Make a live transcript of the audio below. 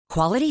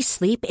Quality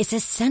sleep is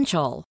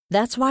essential.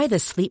 That's why the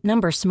Sleep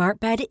Number Smart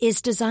Bed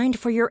is designed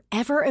for your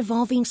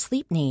ever-evolving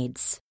sleep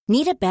needs.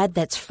 Need a bed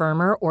that's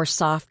firmer or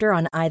softer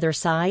on either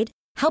side?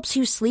 Helps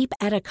you sleep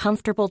at a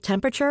comfortable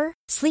temperature?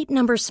 Sleep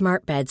Number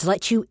Smart Beds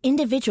let you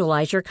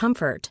individualize your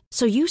comfort,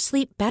 so you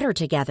sleep better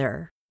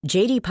together.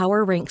 J.D.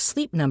 Power ranks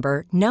Sleep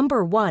Number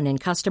number 1 in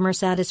customer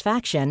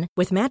satisfaction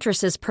with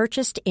mattresses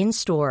purchased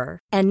in-store.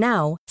 And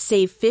now,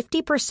 save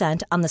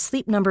 50% on the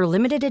Sleep Number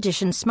Limited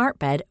Edition Smart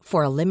Bed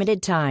for a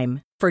limited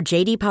time. For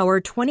J.D. Power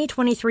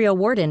 2023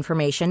 award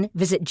information,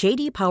 visit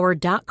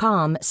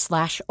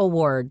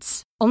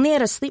jdpower.com/awards. Only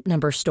at a Sleep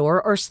Number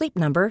store or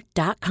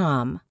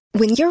sleepnumber.com.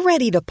 When you're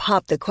ready to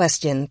pop the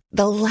question,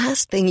 the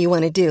last thing you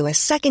want to do is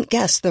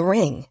second-guess the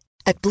ring.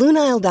 At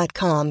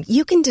BlueNile.com,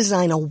 you can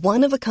design a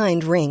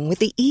one-of-a-kind ring with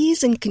the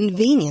ease and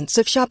convenience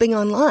of shopping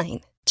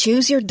online.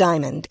 Choose your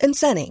diamond and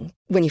setting.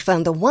 When you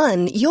find the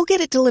one, you'll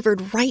get it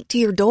delivered right to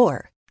your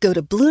door. Go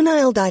to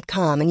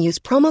BlueNile.com and use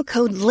promo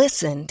code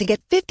LISTEN to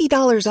get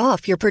 $50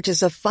 off your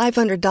purchase of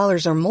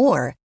 $500 or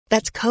more.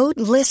 That's code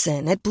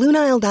LISTEN at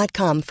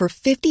BlueNile.com for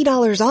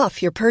 $50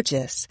 off your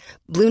purchase.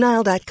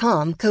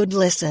 BlueNile.com, code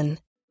LISTEN.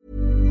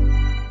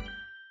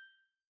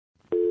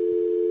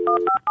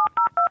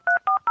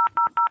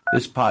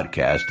 This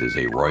podcast is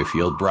a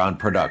Royfield Brown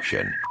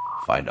production.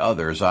 Find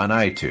others on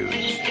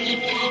iTunes.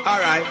 All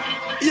right.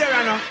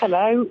 Yeah,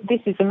 Hello, this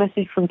is a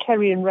message from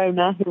Terry and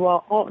Rona, who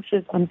are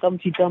Archers and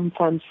Dumpty Dum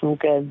fans from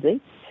Guernsey.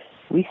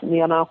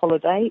 Recently on our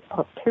holiday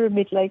at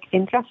Pyramid Lake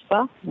in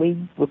Jasper, we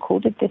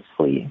recorded this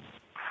for you.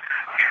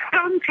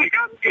 Dumpty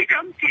Dumpty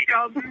Dumpty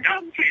Dum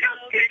Dumpty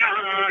Dumpty Dum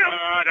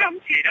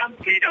Dumpty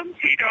Dumpty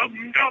Dumpty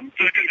Dum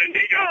Dumpty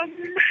Dumpty Dum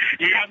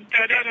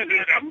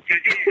Dumpty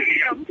Dumpty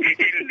Dumpty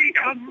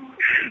Dum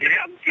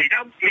Dumpty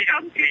Dumpty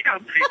Dumpty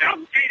Dumpty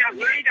Dumpty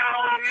Dumpty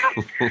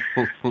Dum.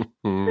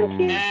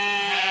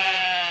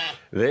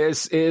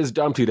 This is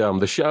Dumpty Dum,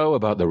 the show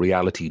about the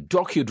reality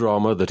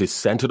docudrama that is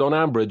centred on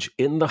Ambridge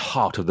in the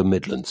heart of the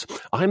Midlands.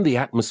 I'm the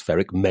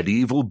atmospheric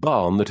medieval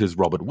barn that is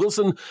Robert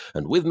Wilson,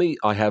 and with me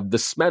I have the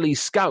smelly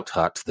scout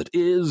hut that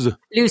is...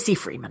 Lucy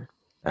Freeman.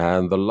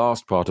 And the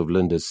last part of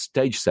Linda's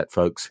stage set,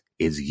 folks,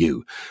 is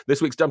you.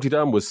 This week's Dumpty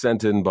Dum was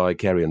sent in by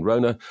Kerry and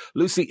Rona.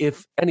 Lucy,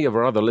 if any of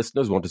our other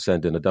listeners want to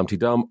send in a Dumpty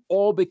Dum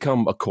or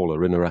become a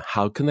caller-inner,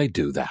 how can they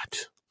do that?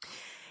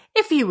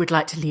 If you would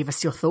like to leave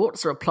us your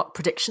thoughts or a plot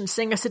prediction,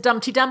 sing us a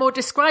Dumpty Dum, or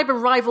describe a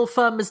rival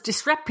firm as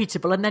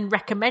disreputable and then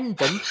recommend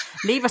them,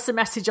 leave us a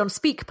message on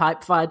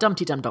SpeakPipe via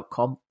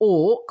dumptydum.com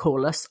or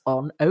call us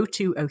on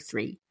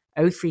 0203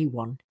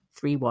 031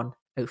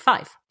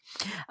 3105.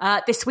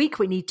 This week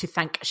we need to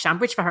thank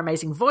Shambridge for her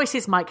amazing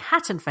voices, Mike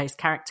Hatton for his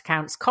character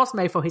counts,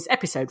 Cosmo for his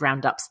episode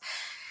roundups.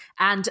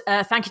 And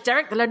thank you,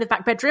 Derek, the lone in the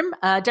back bedroom.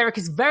 Derek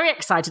is very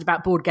excited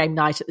about board game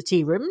night at the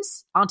tea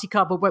rooms. Auntie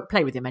Cardboard won't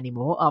play with him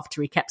anymore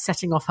after he kept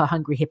setting off her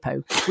hungry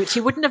hippo, which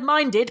he wouldn't have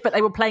minded, but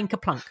they were playing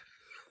Kaplunk.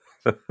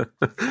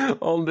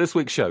 On this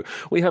week's show,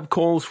 we have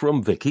calls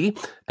from Vicky,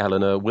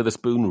 Eleanor,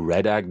 Witherspoon,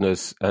 Red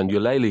Agnes, and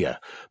Eulalia.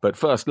 But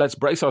first, let's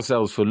brace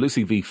ourselves for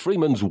Lucy V.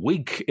 Freeman's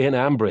Week in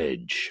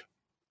Ambridge.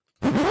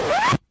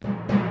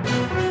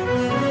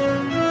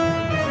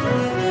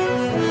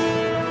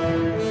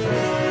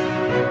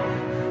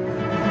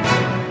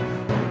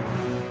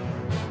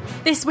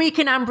 This week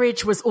in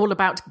Ambridge was all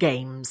about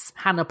games.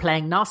 Hannah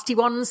playing nasty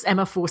ones,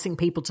 Emma forcing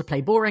people to play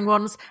boring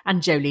ones,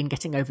 and Jolene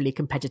getting overly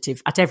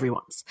competitive at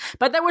everyone's.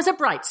 But there was a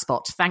bright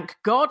spot. Thank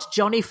God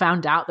Johnny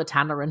found out that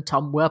Hannah and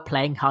Tom were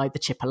playing hide the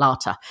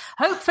chipolata.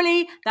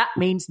 Hopefully that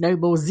means no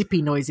more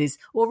zippy noises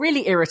or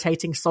really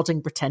irritating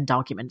sodding pretend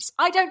arguments.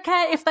 I don't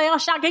care if they are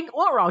shagging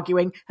or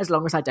arguing, as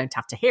long as I don't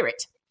have to hear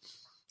it.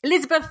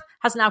 Elizabeth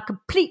has now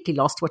completely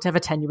lost whatever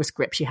tenuous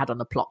grip she had on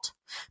the plot.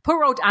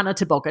 Poor old Anna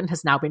Toboggan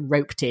has now been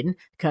roped in,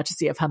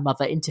 courtesy of her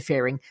mother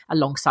interfering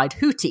alongside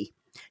Hootie.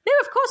 No,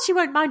 of course she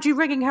won't mind you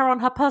ringing her on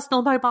her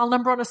personal mobile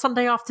number on a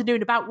Sunday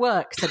afternoon about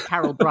work, said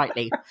Carol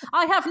brightly.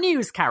 I have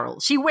news, Carol.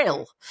 She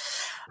will.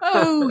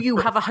 Oh, you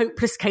have a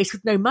hopeless case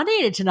with no money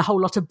in it and a whole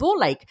lot of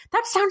ball ache.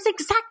 That sounds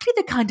exactly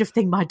the kind of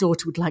thing my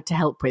daughter would like to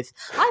help with.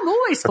 I'm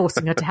always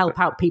forcing her to help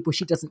out people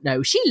she doesn't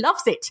know. She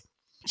loves it.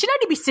 She'd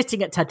only be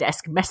sitting at her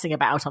desk messing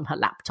about on her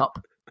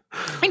laptop.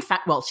 In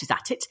fact, while she's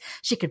at it,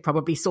 she could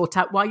probably sort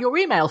out why your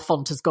email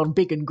font has gone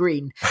big and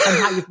green and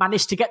how you've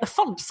managed to get the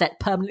font set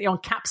permanently on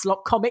Caps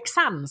Lock Comic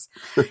Sans.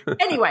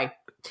 Anyway,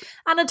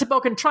 Anna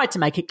Toboggan tried to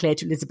make it clear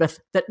to Elizabeth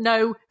that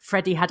no,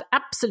 Freddie had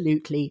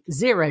absolutely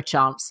zero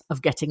chance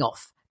of getting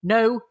off.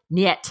 No,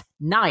 niet,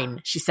 nein,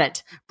 she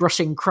said,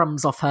 brushing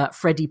crumbs off her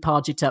Freddie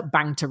Pargeter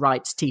Bang to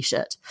Rights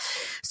t-shirt.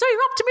 So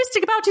you're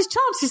optimistic about his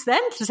chances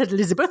then, said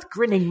Elizabeth,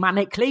 grinning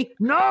manically.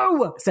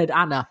 No, said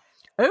Anna.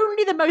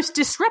 Only the most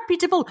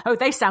disreputable. Oh,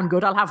 they sound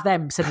good, I'll have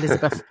them, said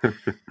Elizabeth.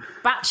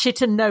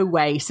 Batshit and no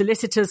way,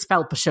 solicitors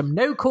Felpersham,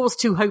 no cause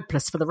too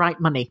hopeless for the right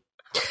money.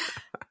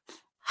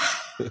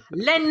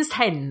 Len's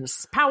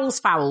hens, Powell's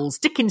fowls,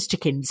 Dickens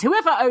chickens,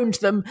 whoever owned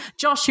them,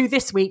 Josh, who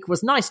this week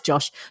was nice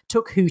Josh,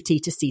 took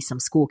Hootie to see some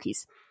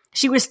squawkies.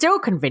 She was still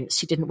convinced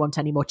she didn't want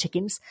any more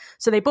chickens,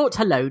 so they bought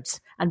her loads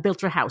and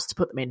built her a house to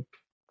put them in.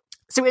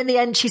 So in the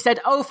end, she said,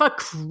 oh, for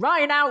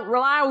crying out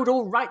loud,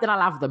 all right, then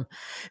I'll have them.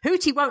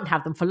 Hootie won't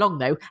have them for long,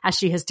 though, as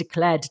she has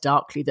declared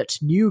darkly that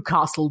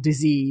Newcastle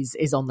disease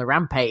is on the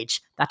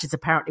rampage. That is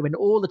apparently when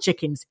all the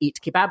chickens eat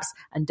kebabs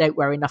and don't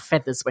wear enough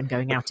feathers when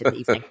going out in the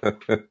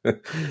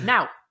evening.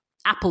 Now,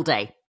 Apple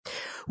Day.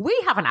 We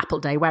have an Apple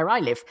Day where I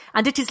live,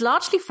 and it is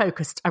largely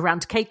focused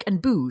around cake and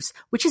booze,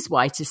 which is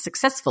why it is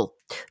successful.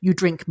 You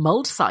drink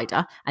mulled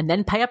cider and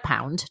then pay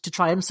 £1 to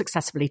try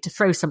unsuccessfully to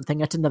throw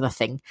something at another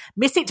thing,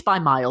 miss it by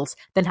miles,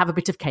 then have a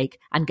bit of cake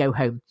and go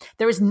home.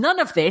 There is none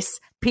of this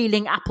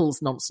peeling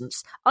apples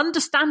nonsense.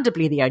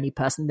 Understandably, the only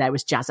person there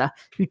was Jazza,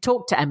 who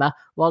talked to Emma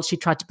while she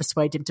tried to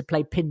persuade him to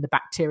play pin the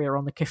bacteria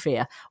on the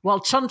kefir, while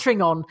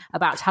chuntering on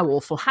about how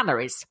awful Hannah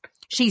is.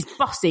 She's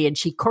bossy and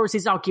she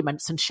choruses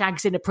arguments and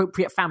shags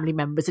inappropriate family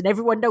members, and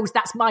everyone knows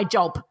that's my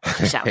job,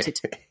 she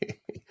shouted.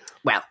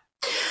 Well,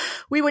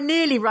 we were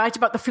nearly right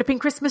about the flipping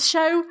Christmas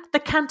show, The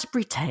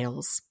Canterbury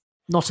Tales.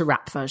 Not a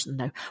rap version,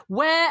 though,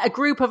 where a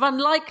group of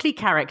unlikely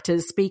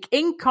characters speak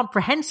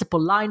incomprehensible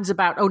lines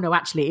about... Oh, no,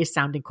 actually, it is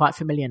sounding quite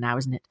familiar now,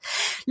 isn't it?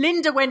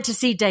 Linda went to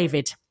see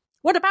David.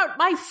 What about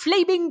my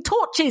flaming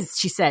torches,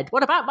 she said.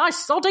 What about my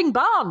sodding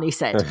barn, he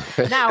said.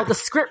 Now, the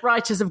script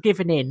writers have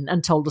given in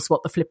and told us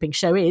what the flipping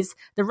show is.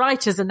 The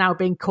writers are now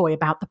being coy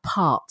about the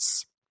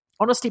parts.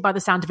 Honestly, by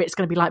the sound of it, it's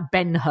going to be like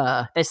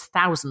Ben-Hur. There's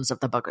thousands of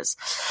the buggers.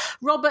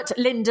 Robert,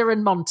 Linda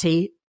and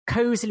Monty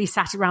cosily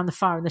sat around the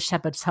fire in the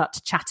shepherd's hut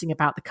chatting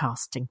about the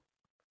casting.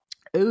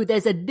 Oh,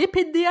 there's a nip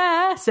in the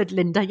air, said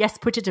Linda. Yes,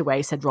 put it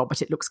away, said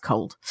Robert. It looks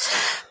cold.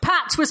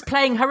 Pat was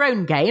playing her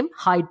own game,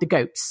 Hide the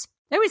Goats.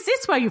 Oh, is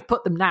this where you've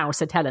put them now,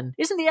 said Helen.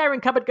 Isn't the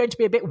airing cupboard going to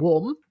be a bit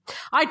warm?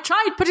 I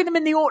tried putting them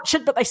in the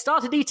orchard, but they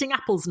started eating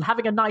apples and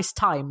having a nice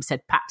time,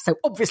 said Pat. So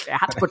obviously I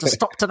had to put a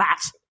stop to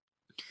that.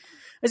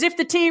 As if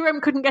the tea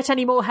room couldn't get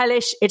any more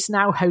hellish, it's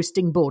now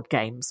hosting board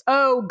games.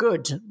 Oh,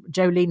 good.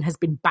 Jolene has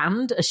been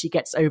banned as she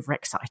gets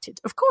overexcited.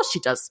 Of course she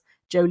does.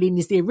 Jolene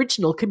is the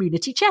original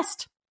community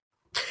chest.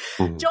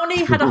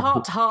 Johnny had a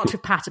heart-to-heart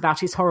with Pat about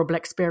his horrible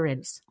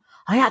experience.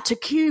 I had to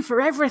queue for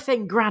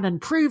everything, Gran,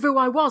 and prove who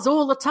I was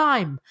all the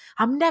time.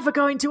 I'm never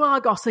going to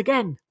Argos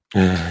again.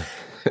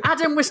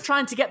 Adam was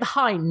trying to get the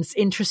Hinds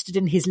interested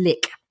in his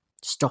lick.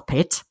 Stop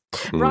it.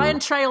 Ryan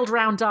trailed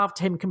round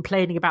after him,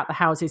 complaining about the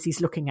houses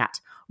he's looking at.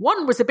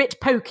 One was a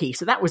bit pokey,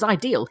 so that was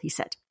ideal, he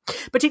said.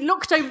 But it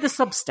looked over the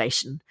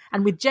substation,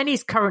 and with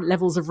Jenny's current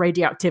levels of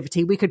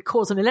radioactivity, we could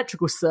cause an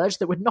electrical surge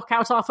that would knock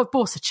out half of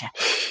Borsace.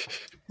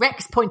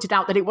 Rex pointed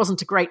out that it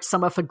wasn't a great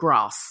summer for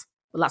grass.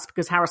 Well, that's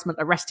because harassment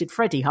arrested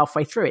Freddie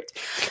halfway through it.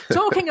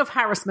 Talking of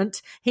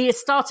harassment, he is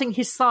starting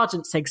his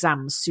sergeant's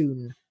exams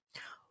soon.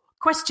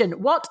 Question,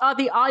 what are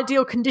the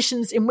ideal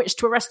conditions in which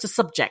to arrest a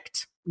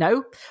subject?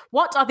 No.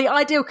 What are the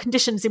ideal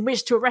conditions in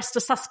which to arrest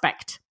a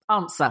suspect?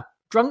 Answer,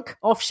 drunk,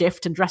 off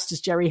shift, and dressed as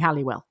Jerry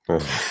Halliwell.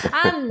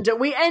 And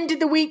we ended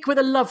the week with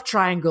a love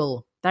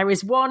triangle. There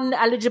is one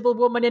eligible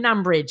woman in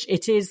Ambridge.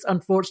 It is,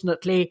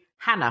 unfortunately,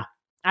 Hannah.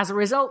 As a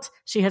result,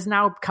 she has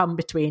now come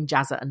between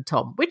Jazza and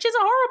Tom, which is a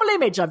horrible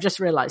image, I've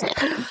just realised.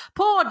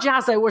 Poor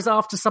Jazza was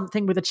after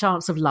something with a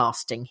chance of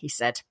lasting, he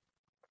said.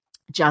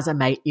 Jazza,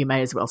 mate, you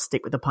may as well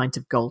stick with a pint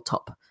of Gold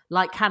Top.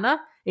 Like Hannah,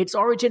 its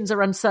origins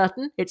are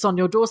uncertain, it's on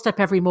your doorstep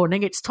every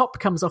morning, its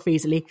top comes off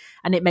easily,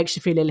 and it makes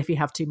you feel ill if you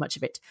have too much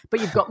of it. But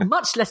you've got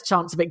much less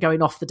chance of it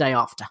going off the day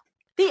after.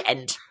 The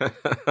end.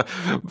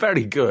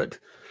 Very good.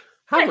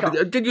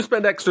 Did you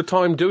spend extra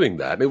time doing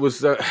that? It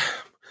was...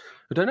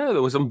 I don't know.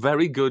 There was some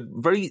very good,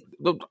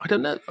 I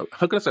don't know.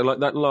 How can I say,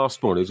 like that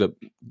last one? Do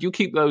you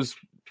keep those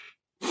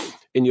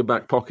in your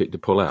back pocket to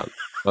pull out?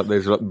 Like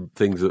there's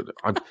things that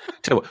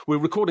tell you what, we're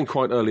recording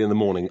quite early in the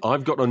morning.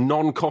 I've got a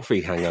non-coffee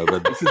hangover.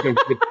 This is going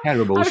to be a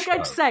terrible I was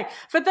going to say,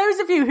 for those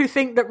of you who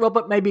think that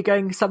Robert may be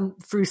going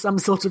through some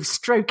sort of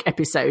stroke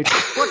episode,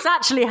 what's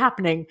actually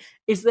happening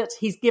is that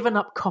he's given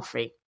up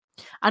coffee.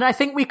 And I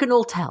think we can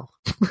all tell.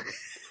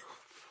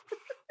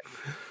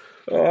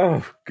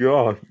 Oh,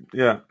 God.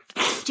 Yeah.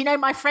 Do you know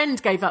my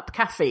friend gave up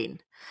caffeine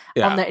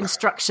on the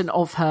instruction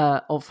of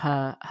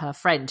her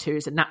friend, who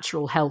is a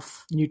natural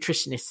health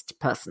nutritionist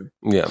person?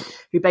 Yeah,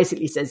 who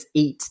basically says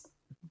eat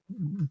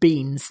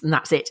beans and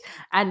that's it.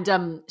 And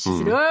she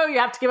said, "Oh, you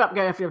have to give up."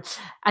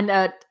 And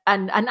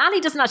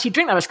Ali doesn't actually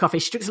drink that much coffee.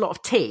 She drinks a lot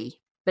of tea,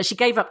 but she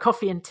gave up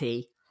coffee and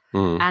tea.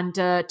 And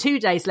 2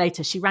 days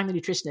later, she rang the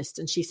nutritionist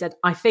and she said,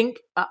 "I think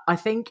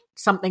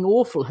something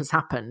awful has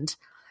happened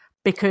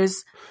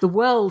because the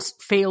world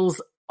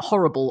feels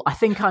horrible. I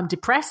think I'm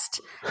depressed,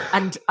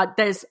 and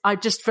I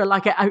just feel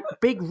like a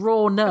big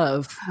raw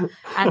nerve."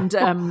 And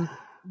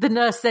the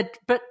nurse said,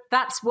 "But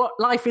that's what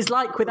life is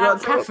like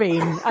without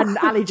caffeine." And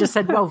Ali just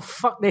said, "Well,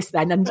 fuck this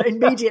then," and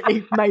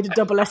immediately made a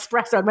double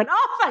espresso and went,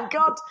 "Oh, thank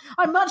God,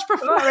 I much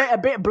prefer it a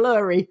bit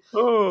blurry."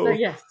 So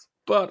yes.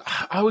 But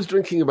I was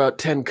drinking about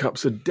 10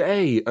 cups a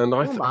day, and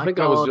I think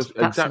I was just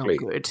that's exactly.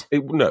 Not good.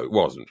 No, it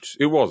wasn't.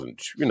 It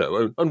wasn't. You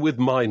know, and with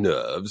my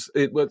nerves,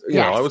 it was. You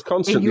know, I was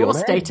constantly in your on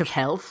state edge. of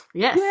health.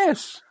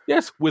 Yes.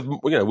 With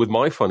with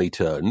my funny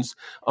turns,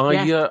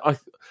 I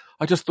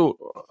just thought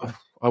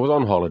I was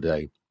on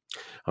holiday,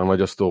 and I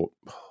just thought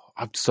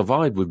I've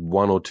survived with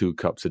 1 or 2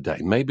 cups a day.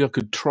 Maybe I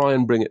could try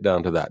and bring it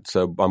down to that.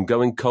 So I'm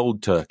going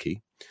cold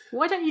turkey.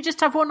 Why don't you just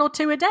have 1 or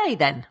 2 a day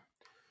then?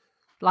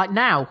 Like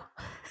now.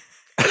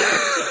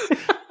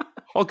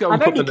 I'll go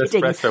and put the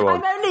Nespresso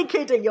on. I'm only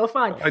kidding. You're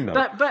fine. I know.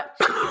 But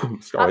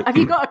Sorry. have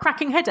you got a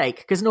cracking headache?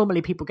 Because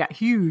normally people get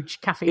huge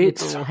caffeine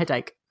withdrawal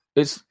headache.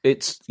 It's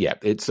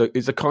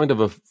a kind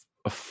of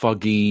a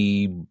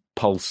fuggy,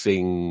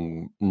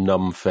 pulsing,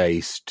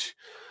 numb-faced.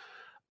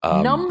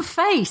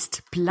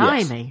 Numb-faced?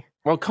 Blimey. Yes.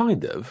 Well,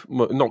 kind of.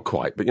 Well, not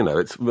quite, but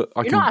it's. You're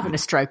not having a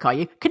stroke, are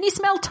you? Can you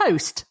smell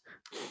toast?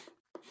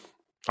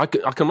 I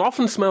can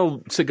often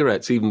smell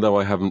cigarettes, even though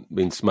I haven't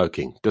been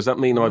smoking. Does that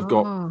mean I've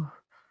got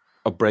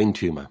a brain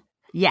tumour?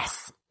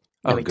 Yes.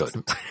 No, good.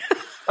 Doesn't.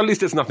 At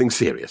least it's nothing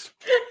serious.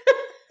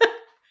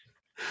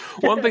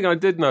 One thing I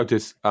did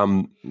notice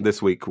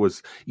this week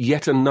was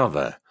yet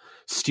another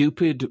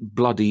stupid,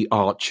 bloody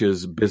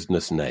Archer's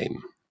business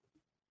name.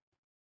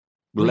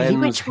 Really?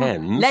 Len's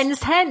Hens.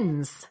 Len's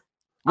Hens.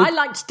 I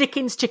liked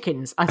Dickens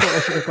Chickens. I thought I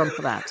should have gone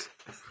for that.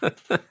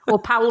 Or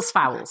Powell's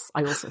Fowls,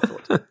 I also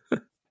thought.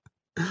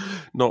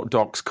 Not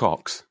Doc's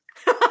Cocks.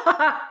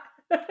 No,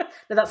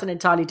 that's an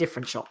entirely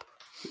different shop.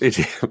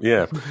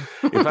 Yeah.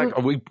 In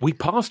fact, we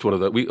passed one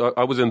of those.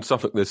 I was in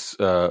Suffolk this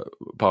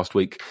past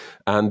week,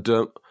 and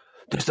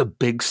there's a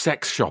big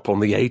sex shop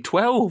on the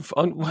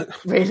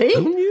A12. Really?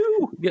 Who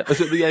knew? Yeah,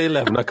 is it the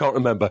A11? I can't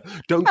remember.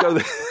 Don't go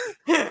there.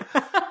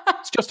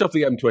 It's just off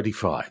the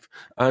M25.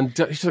 And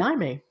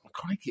Blimey.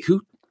 Crikey,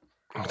 who?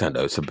 I don't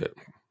know. It's a bit.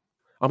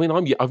 I mean,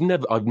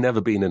 I've never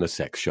been in a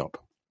sex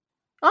shop.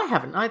 I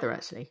haven't either,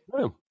 actually.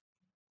 No.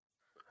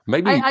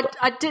 Maybe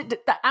I did.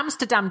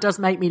 Amsterdam does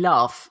make me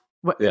laugh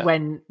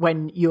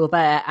when you're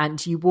there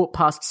and you walk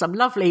past some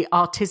lovely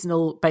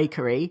artisanal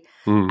bakery,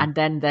 and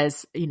then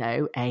there's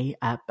a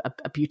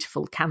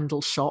beautiful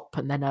candle shop,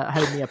 and then a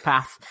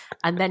homeopath,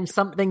 and then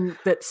something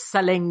that's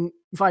selling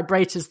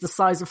vibrators the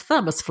size of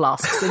thermos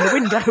flasks in the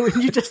window,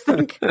 and you just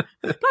think,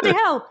 bloody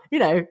hell,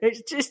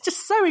 it's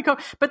just so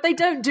but they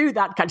don't do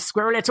that kind of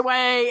squirrel it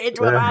away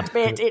into a bad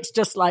bit. It's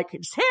just like,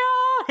 it's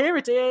here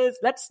it is,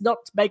 let's not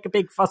make a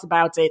big fuss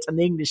about it, and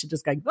the English are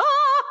just going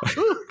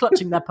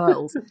clutching their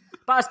pearls.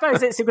 But I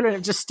suppose it's equivalent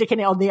of just sticking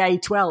it on the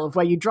A12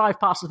 where you drive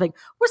past and think,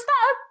 was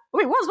that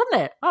it was,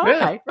 wasn't it? Oh,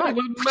 okay, right.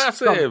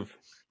 Massive.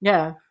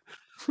 Yeah.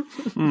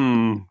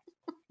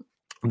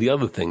 The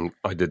other thing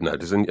I did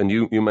notice, and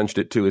you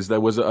mentioned it too, is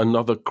there was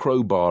another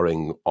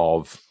crowbarring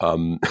of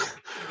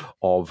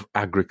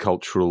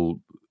agricultural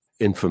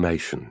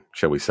information,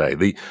 shall we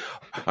say?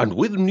 And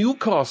with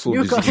Newcastle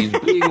disease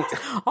being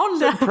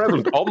so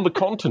prevalent on the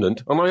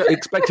continent, and I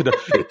expected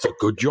it's a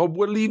good job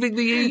we're leaving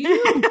the EU,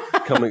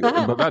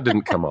 but that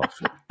didn't come off.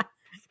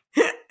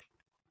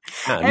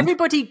 And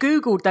everybody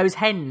Googled those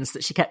hens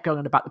that she kept going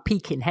on about, the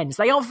Pekin hens.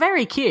 They are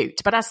very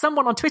cute, but as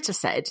someone on Twitter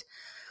said,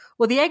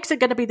 well, the eggs are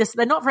going to be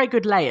they're not very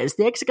good layers.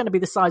 The eggs are going to be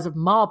the size of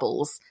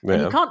marbles,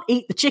 and you can't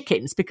eat the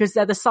chickens because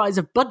they're the size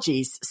of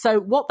budgies. So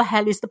what the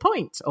hell is the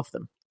point of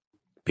them?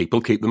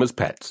 People keep them as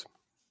pets.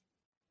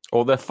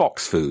 Or they're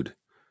fox food.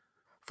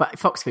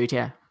 Fox food,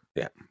 yeah.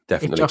 Yeah,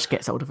 definitely. If Josh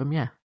gets hold of them,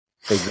 yeah.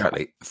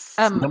 Exactly.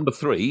 Number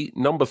three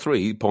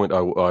point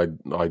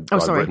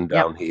I've written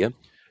down here,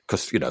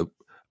 because,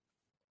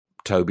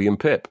 Toby and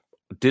Pip.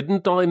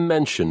 Didn't I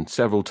mention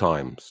several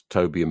times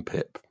Toby and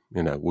Pip,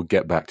 would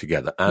get back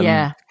together? And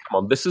come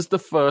on, this is the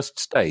first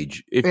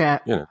stage. Yeah.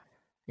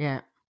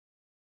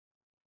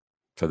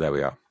 So there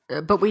we are.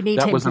 But we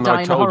need him to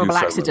die in a horrible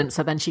accident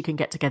so then she can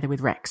get together with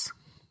Rex.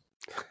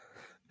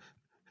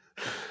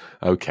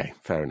 Okay,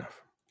 fair enough.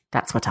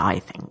 That's what I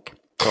think.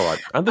 All right.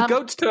 And the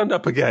goats turned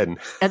up again.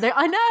 I know.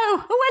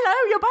 Oh,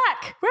 hello, you're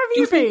back. Where have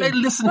you been? Do you think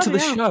they listened to the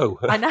show?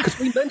 I know. Because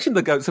we mentioned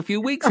the goats a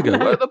few weeks ago.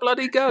 Where are the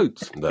bloody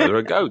goats? There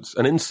are goats.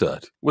 An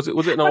insert. Was it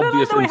an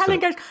obvious insert? Helen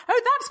goes,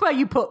 that's where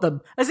you put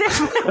them. As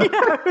if,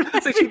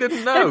 As if she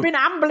didn't know. They've been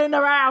ambling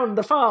around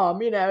the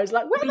farm, It's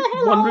like, where the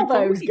hell are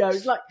those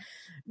goats? Like,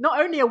 not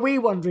only are we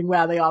wondering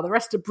where they are, the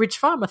rest of Bridge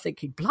Farm are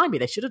thinking, blimey,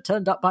 they should have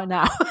turned up by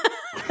now.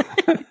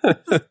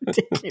 It's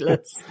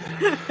ridiculous.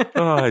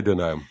 I don't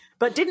know.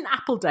 But didn't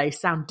Appleday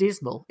sound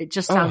dismal? It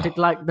just sounded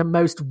like the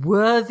most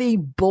worthy,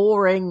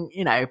 boring,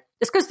 It's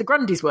because the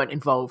Grundys weren't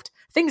involved.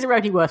 Things are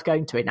only worth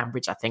going to in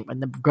Ambridge, I think, when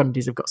the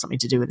Grundys have got something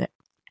to do with it.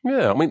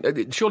 Yeah, I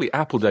mean, surely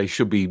Appleday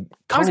should be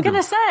I was going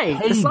to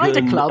say, the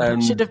Cider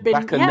Club should have been...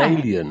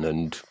 Bacchanalian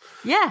and...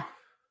 Yeah.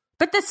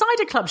 But the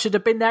Cider Club should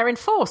have been there in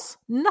force.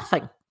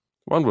 Nothing.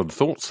 One would have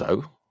thought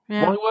so.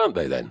 Yeah. Why weren't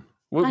they then?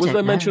 Was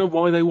there mention of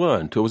why they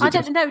weren't? Or was it I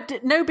don't know.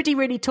 Nobody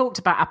really talked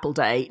about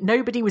Appleday.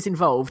 Nobody was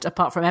involved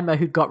apart from Emma,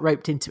 who'd got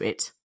roped into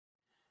it.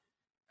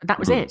 And that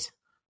was it.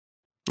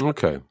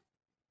 Okay.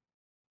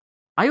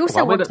 I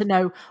also want to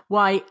know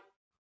why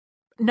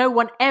no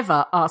one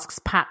ever asks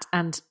Pat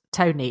and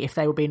Tony if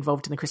they will be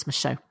involved in the Christmas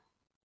show.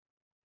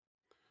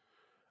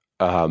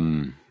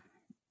 Well,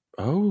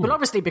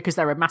 obviously because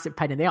they're a massive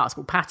pain in the arse.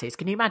 Well, Pat is.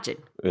 Can you imagine?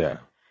 Yeah.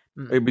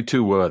 It'd be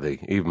too worthy,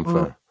 even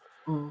for...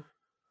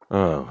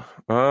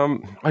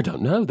 I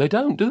don't know. They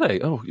don't, do they?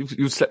 Oh,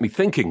 you've set me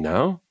thinking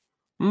now.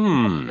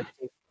 No,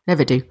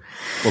 Never do.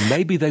 Well,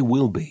 maybe they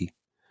will be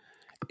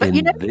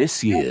in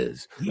this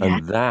year's. Yeah.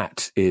 And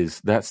that's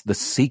the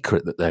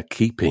secret that they're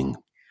keeping.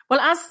 Well,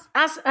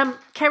 as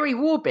Kerry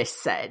Warbis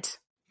said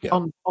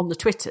on the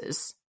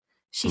Twitters,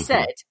 she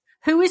said,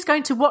 who is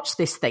going to watch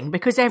this thing?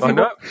 Because everyone,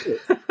 no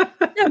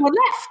one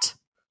left.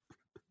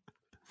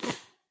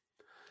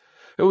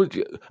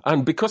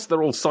 And because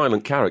they're all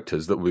silent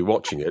characters that will be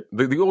watching it,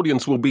 the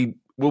audience will be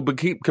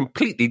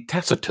completely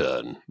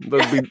taciturn.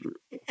 There'll be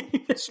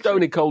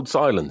stony cold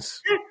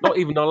silence. Not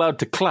even allowed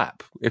to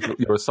clap if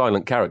you're a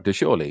silent character,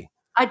 surely.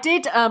 I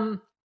did have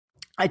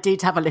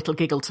a little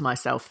giggle to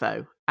myself,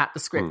 though, at the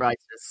script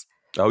writers.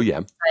 Oh,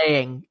 yeah.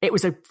 Saying it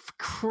was a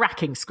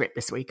cracking script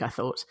this week, I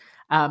thought.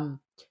 When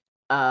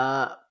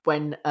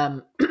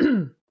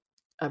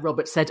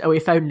Robert said, "Oh,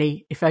 if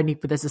only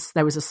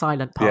there was a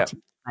silent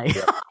party."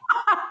 Yeah.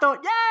 I thought,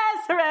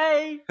 yes,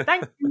 hooray!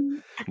 Thank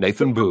you,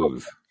 Nathan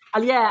Booth. A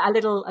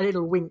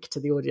little wink to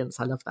the audience.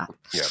 I love that.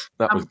 Yeah,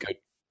 that was good.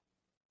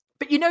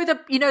 But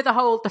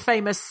the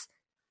famous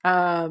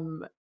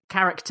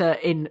character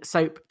in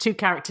soap. Two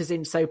characters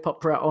in soap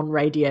opera on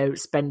radio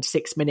spend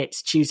 6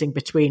 minutes choosing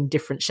between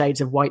different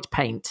shades of white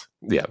paint.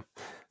 Yeah,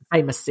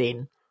 famous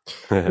scene.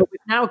 But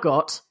we've now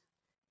got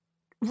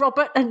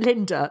Robert and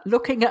Linda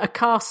looking at a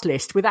cast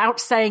list without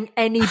saying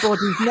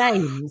anybody's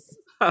names.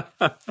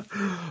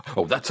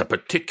 Oh, that's a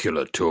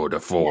particular tour de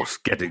force,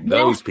 getting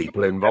those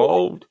people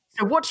involved.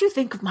 So what do you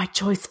think of my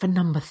choice for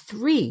number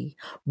 3?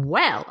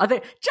 Well, I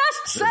think,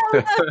 just say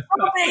the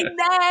fucking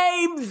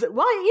names!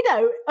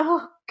 Why,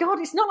 oh, God,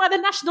 it's not like the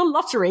National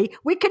Lottery.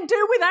 We can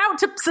do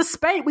without a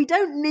suspense. We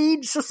don't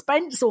need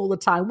suspense all the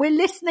time. We're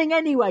listening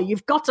anyway.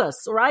 You've got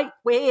us, all right?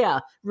 We're here.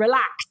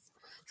 Relax.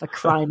 For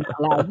crying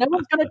out loud. No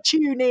one's going to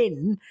tune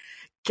in,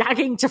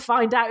 gagging to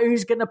find out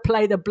who's going to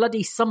play the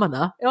bloody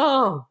summoner.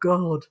 Oh,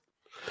 God.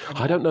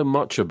 I don't know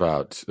much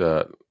about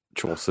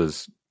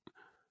Chaucer's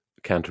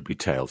Canterbury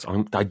Tales.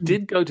 I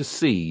did go to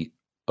see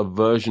a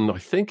version, I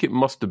think it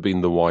must have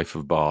been The Wife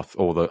of Bath,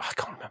 I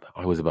can't remember.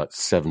 I was about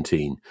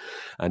 17.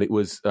 And it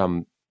was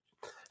it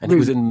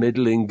was in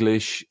Middle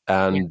English,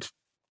 and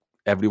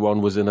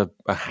everyone was in a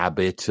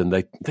habit, and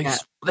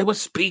they were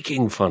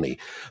speaking funny.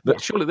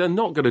 But surely they're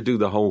not going to do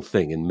the whole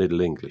thing in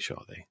Middle English,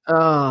 are they?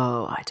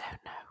 Oh, I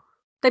don't know.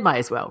 They might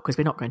as well, because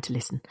we're not going to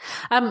listen.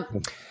 And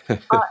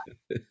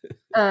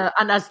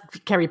as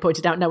Kerry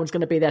pointed out, no one's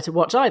going to be there to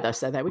watch either.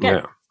 So there we go.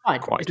 Yeah,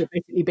 fine. quite. It'll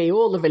basically be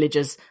all the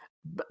villagers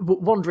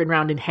wandering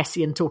around in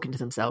Hessian talking to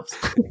themselves.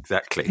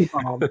 Exactly.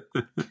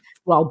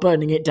 While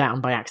burning it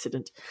down by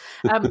accident.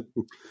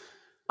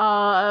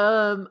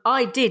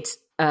 I did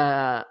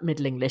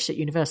Middle English at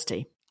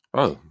university.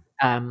 Oh.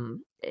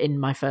 In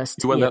my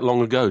first You went year. that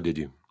long ago, did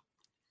you?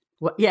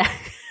 Well, yeah,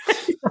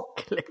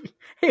 exactly.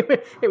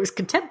 It was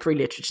contemporary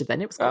literature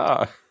then. It was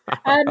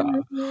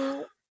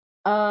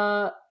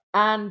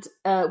and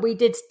we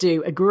did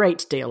do a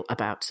great deal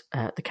about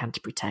the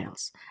Canterbury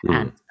Tales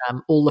and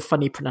all the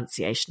funny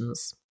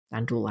pronunciations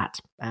and all that.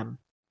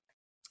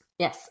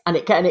 Yes, and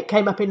it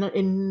came up in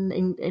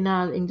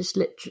our English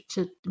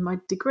literature, my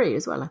degree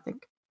as well, I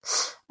think.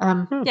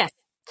 Yes.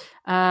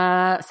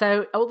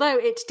 So although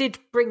it did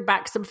bring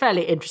back some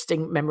fairly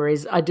interesting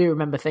memories, I do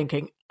remember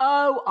thinking,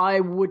 oh, I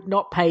would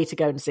not pay to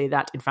go and see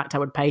that. In fact, I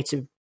would pay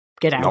to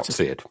get out Not and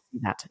see it.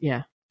 That.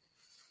 Yeah.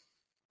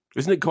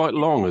 Isn't it quite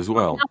long as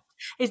well?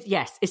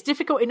 Yes, it's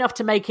difficult enough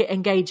to make it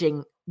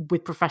engaging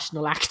with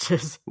professional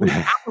actors.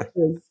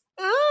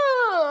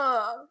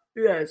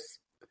 Yes.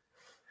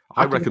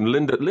 I reckon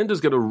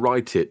Linda's going to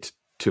write it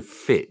to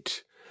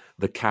fit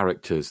the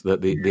characters,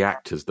 the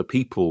actors, the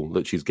people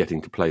that she's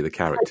getting to play the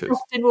characters. So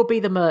Justin will be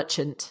the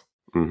merchant.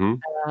 Mm-hmm.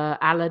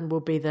 Alan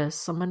will be the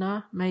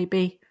summoner,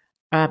 maybe.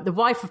 The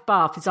Wife of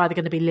Bath is either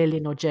going to be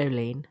Lillian or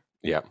Jolene.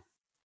 Yeah.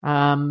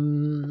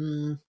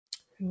 Who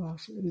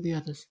else? Who are the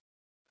others?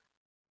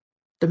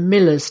 The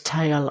Miller's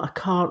Tale. I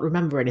can't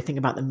remember anything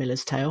about the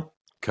Miller's Tale.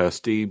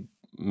 Kirsty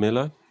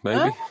Miller,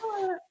 maybe?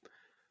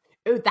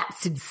 Oh,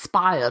 that's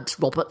inspired,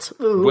 Robert.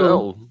 Ooh.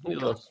 Well,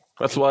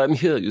 that's why I'm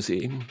here, you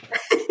see.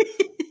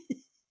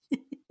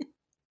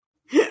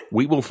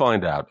 We will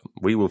find out.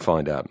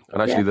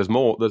 And actually, there's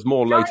more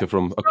later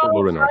from a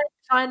caller in.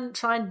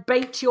 Try and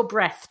bait your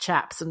breath,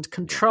 chaps, and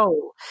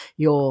control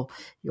your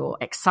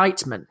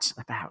excitement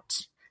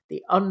about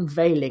the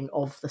unveiling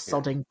of the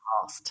sodding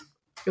past.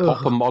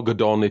 Pop a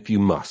Mogadon if you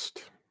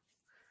must.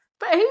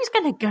 But who's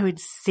going to go and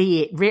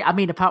see it? I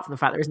mean, apart from the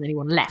fact there isn't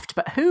anyone left,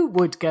 but who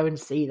would go and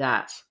see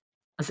that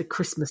as a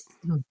Christmas?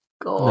 Oh,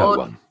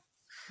 God.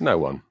 No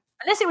one.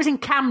 Unless it was in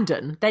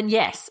Camden, then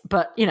yes.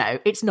 But,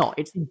 it's not.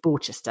 It's in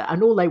Borchester.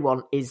 And all they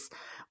want is,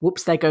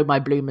 whoops, there go my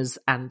bloomers,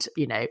 and,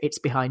 it's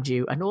behind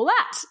you and all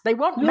that. They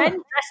want men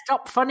dressed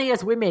up funny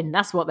as women.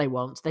 That's what they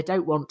want. They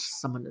don't want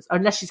someone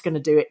unless she's going to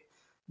do it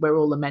where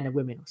all the men are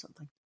women or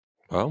something.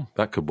 Well,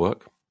 that could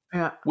work.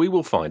 Yeah. We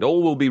will find.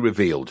 All will be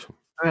revealed.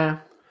 Yeah.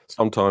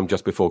 Sometime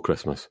just before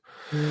Christmas.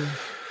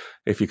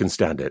 If you can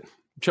stand it.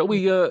 Shall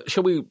we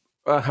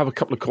have a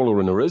couple of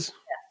caller-inners?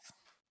 Yes.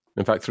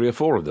 In fact, 3 or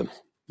 4 of them.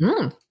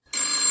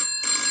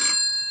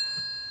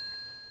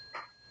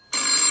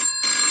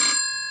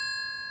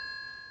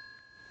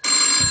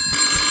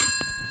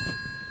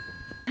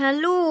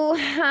 Hello,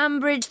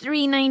 Ambridge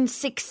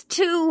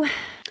 3962.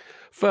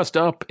 First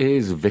up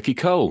is Vicky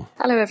Cole.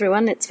 Hello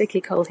everyone, it's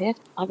Vicky Cole here.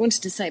 I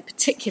wanted to say a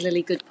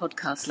particularly good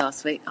podcast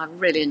last week. I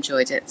really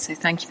enjoyed it, so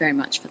thank you very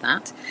much for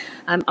that.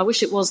 I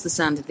wish it was the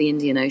sound of the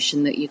Indian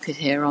Ocean that you could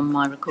hear on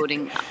my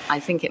recording.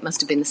 I think it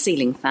must have been the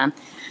ceiling fan.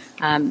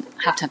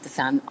 Have to have the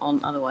fan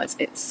on, otherwise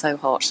it's so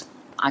hot.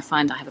 I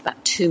find I have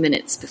about 2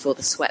 minutes before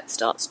the sweat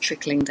starts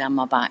trickling down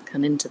my back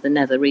and into the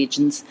nether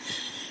regions.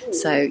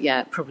 So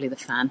yeah, probably the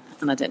fan.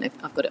 And I don't know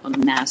if I've got it on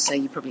now, so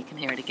you probably can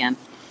hear it again.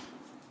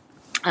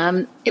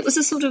 It was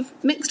a sort of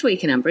mixed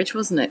week in Ambridge,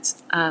 wasn't it?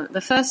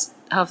 The first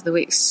half of the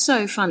week,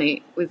 so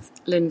funny with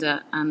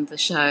Linda and the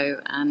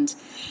show, and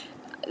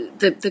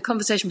the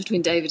conversation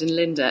between David and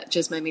Linda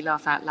just made me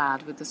laugh out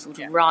loud with the sort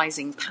of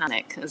rising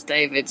panic as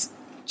David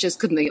just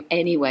couldn't think of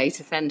any way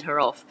to fend her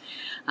off.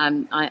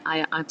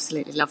 I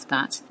absolutely loved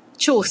that.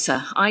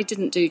 Chaucer. I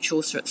didn't do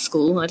Chaucer at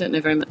school. I don't know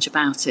very much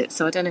about it,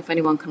 so I don't know if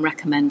anyone can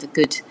recommend a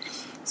good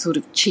sort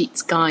of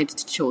cheat's guide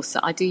to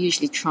Chaucer. I do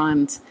usually try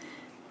and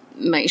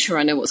make sure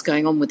I know what's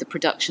going on with the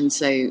production,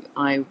 so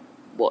I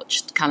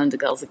watched Calendar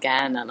Girls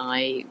again, and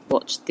I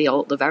watched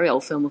the very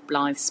old film of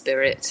Blithe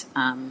Spirit,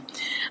 and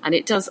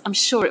it does, I'm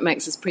sure it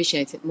makes us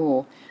appreciate it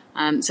more.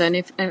 And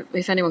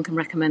if anyone can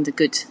recommend a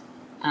good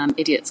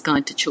Idiot's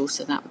Guide to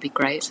Chaucer, that would be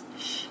great.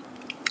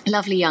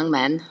 Lovely young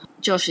men.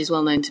 Josh is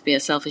well known to be a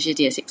selfish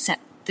idiot,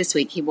 except this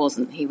week he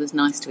wasn't. He was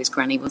nice to his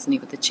granny, wasn't he,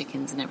 with the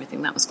chickens and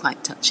everything. That was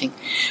quite touching.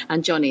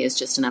 And Johnny is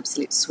just an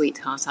absolute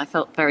sweetheart. I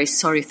felt very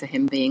sorry for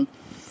him being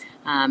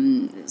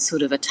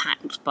sort of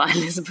attacked by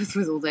Elizabeth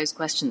with all those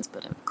questions,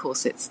 but of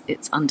course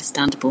it's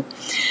understandable.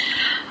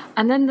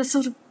 And then the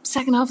sort of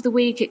second half of the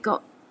week, it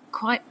got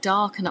quite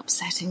dark and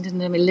upsetting,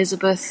 didn't it?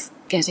 Elizabeth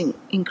getting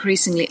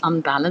increasingly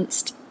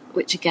unbalanced,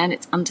 which again,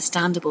 it's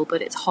understandable,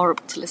 but it's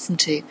horrible to listen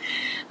to.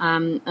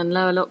 And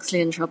Lower Loxley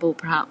in trouble,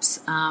 perhaps.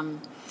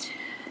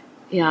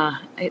 Yeah,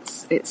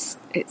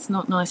 it's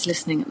not nice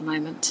listening at the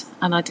moment.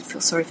 And I did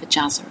feel sorry for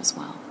Jazza as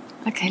well.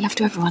 Okay, love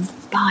to everyone.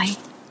 Bye.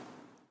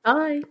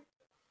 Bye.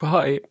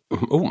 Bye.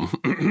 Oh,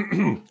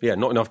 yeah,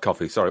 not enough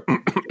coffee. Sorry.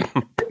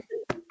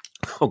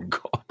 Oh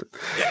God,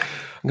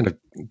 I'm going to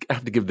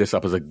have to give this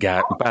up as a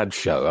bad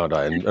show, aren't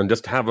I? And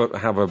just have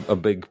a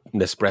big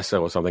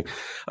Nespresso or something.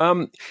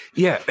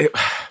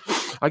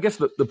 I guess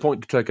the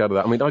point to take out of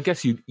that. I mean, I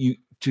guess you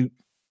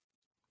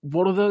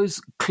what are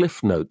those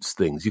Cliff Notes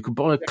things? You could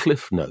buy a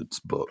Cliff Notes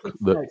book.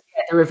 The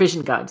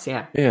revision guides.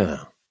 Yeah.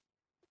 Yeah.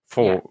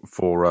 For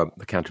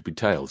the Canterbury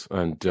Tales,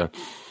 and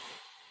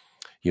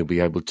you'll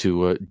be able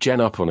to gen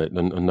up on it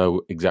and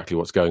know exactly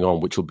what's going on,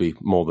 which will be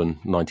more than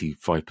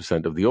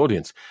 95% of the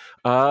audience.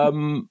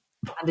 And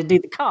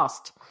indeed the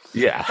cast.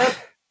 Yeah.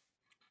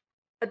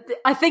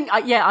 I think,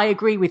 I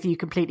agree with you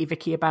completely,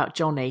 Vicky, about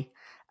Johnny.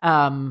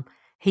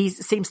 He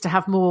seems to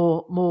have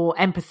more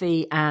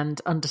empathy and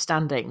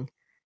understanding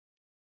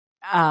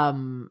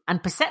and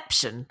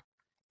perception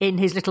in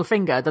his little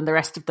finger than the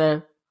rest of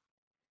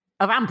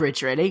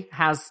Ambridge really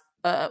has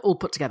all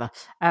put together.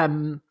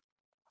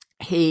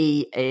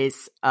 He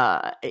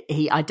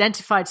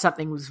identified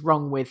something was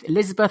wrong with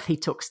Elizabeth. He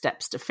took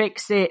steps to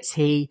fix it.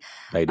 He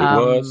made it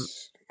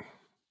worse.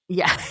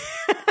 Yeah.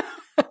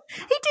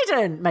 He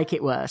didn't make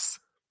it worse.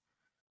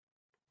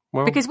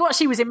 Well, because what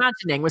she was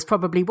imagining was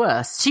probably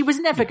worse. She was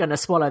never going to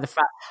swallow the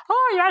fact,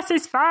 oh, yes,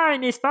 it's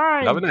fine.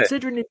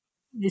 Considering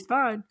it's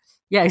fine.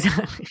 Yeah,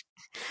 exactly.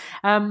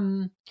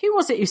 Who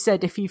was it who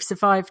said if you've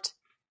survived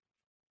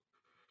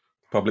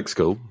public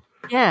school?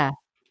 Yeah.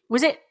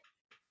 Was it?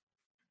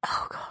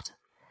 Oh God!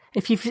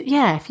 If you've,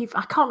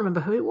 I can't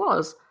remember who it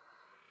was.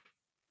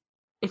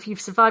 If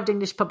you've survived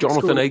English public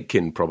school, Jonathan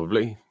Aitken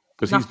probably,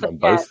 because he's done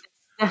both.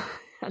 Yeah.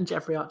 And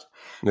Jeffrey Arch.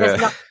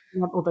 Yeah.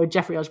 Although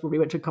Jeffrey Arch probably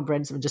went to a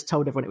comprehensive and just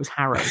told everyone it was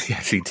Harrow.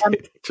 Yes, he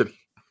did.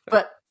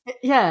 But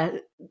yeah,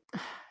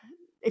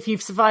 if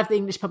you've survived the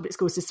English public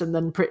school system,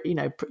 then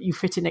you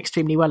fit in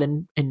extremely well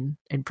in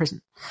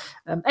prison.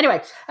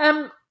 Anyway,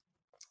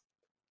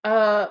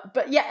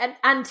 but yeah,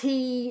 and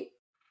he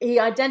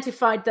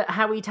identified that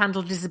how he'd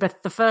handled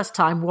Elizabeth the first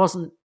time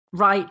wasn't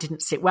right,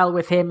 didn't sit well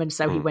with him, and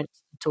so he went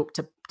to talk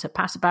to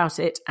Pat about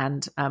it,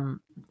 and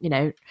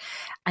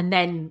and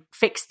then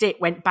fixed it,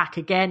 went back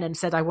again and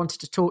said, I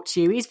wanted to talk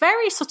to you. He's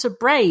very sort of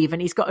brave,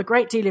 and he's got a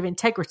great deal of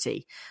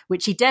integrity,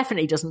 which he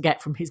definitely doesn't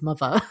get from his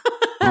mother.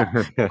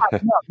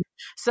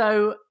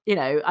 So,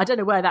 I don't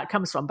know where that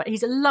comes from, but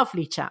he's a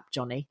lovely chap,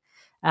 Johnny.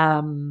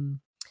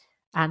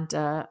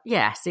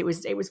 Yes, it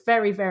was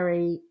very,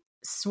 very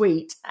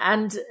sweet.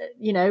 And,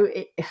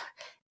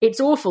 it's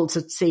awful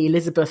to see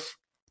Elizabeth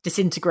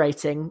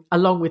disintegrating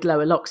along with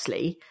Lower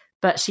Loxley,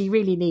 but she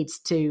really needs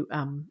to,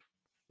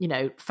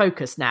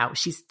 focus now.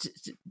 She's,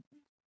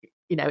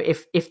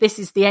 if this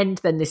is the end,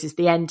 then this is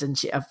the end, and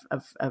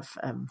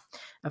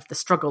of the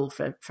struggle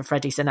for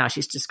Freddie. So now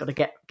she's just got to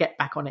get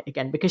back on it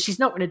again, because she's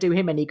not going to do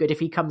him any good if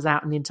he comes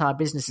out and the entire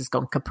business has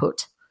gone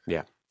kaput.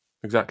 Yeah,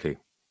 exactly.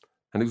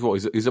 And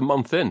he's a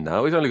month in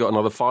now. He's only got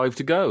another 5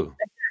 to go.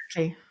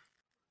 Exactly.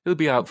 He'll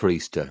be out for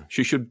Easter.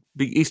 She should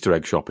be Easter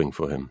egg shopping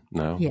for him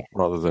now,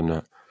 rather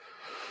than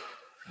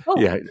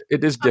Yeah,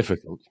 it is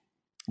difficult.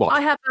 What?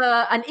 I have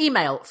an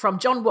email from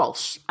John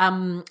Walsh,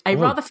 rather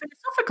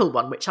philosophical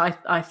one, which I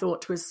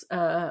thought was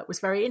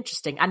very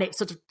interesting, and it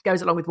sort of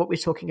goes along with what we're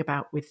talking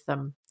about with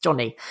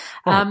Johnny.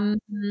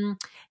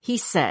 He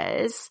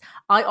says,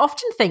 "I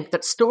often think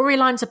that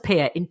storylines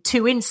appear in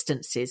two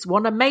instances: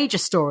 one a major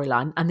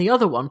storyline, and the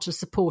other one to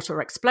support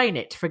or explain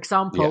it. For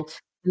example." Yeah.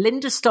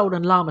 Linda's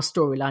stolen llama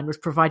storyline was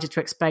provided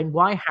to explain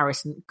why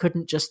Harrison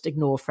couldn't just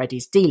ignore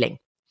Freddie's dealing.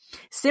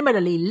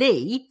 Similarly,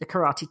 Lee, the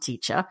karate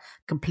teacher,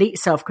 complete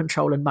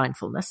self-control and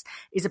mindfulness,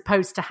 is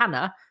opposed to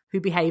Hannah, who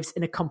behaves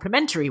in a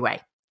complementary way.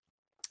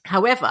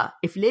 However,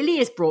 if Lily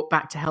is brought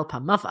back to help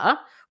her mother,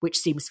 which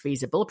seems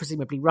feasible,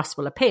 presumably Russ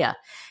will appear.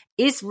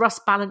 Is Russ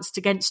balanced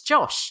against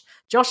Josh?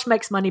 Josh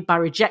makes money by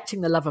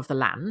rejecting the love of the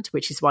land,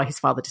 which is why his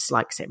father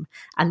dislikes him,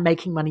 and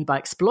making money by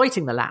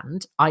exploiting the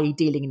land, i.e.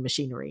 dealing in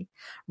machinery.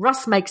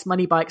 Russ makes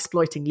money by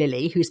exploiting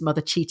Lily, whose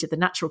mother cheated the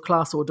natural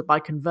class order by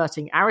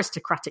converting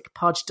aristocratic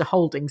Podgster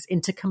holdings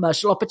into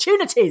commercial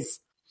opportunities.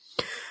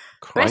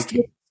 Best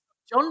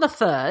John the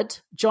Third,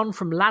 John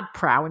from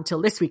Ladprow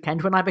until this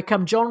weekend when I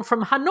become John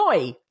from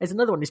Hanoi. There's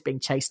another one who's being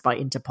chased by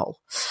Interpol.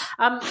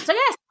 So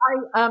yes,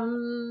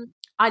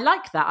 I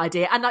like that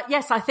idea, and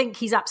yes, I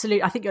think you're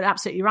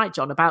absolutely right,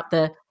 John, about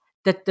the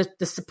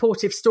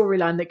supportive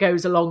storyline that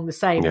goes along the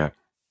same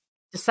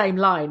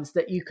lines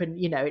that you can,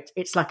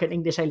 it's like an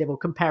English A-level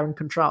compare and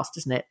contrast,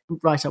 isn't it?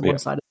 Right on one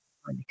side of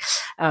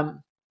the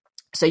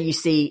so you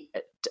see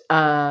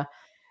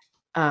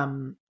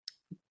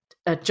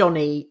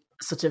Johnny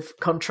sort of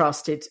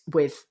contrasted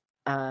with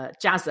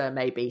Jazza,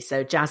 maybe.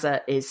 So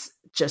Jazza is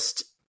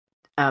just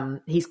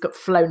he's got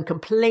flown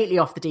completely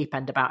off the deep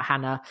end about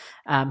Hannah,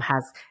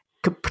 has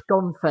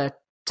gone for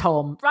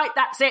Tom. Right,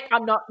 that's it.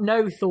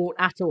 No thought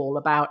at all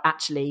about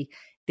actually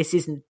this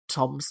isn't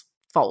Tom's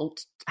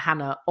fault.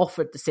 Hannah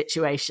offered the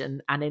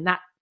situation, and in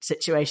that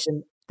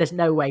situation, there's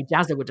no way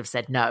Jazza would have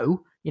said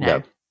no,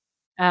 No.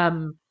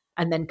 And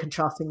then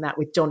contrasting that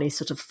with Johnny's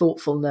sort of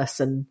thoughtfulness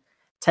and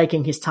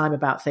taking his time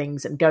about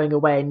things and going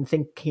away and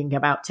thinking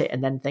about it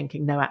and then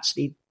thinking, no,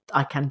 actually,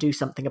 I can do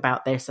something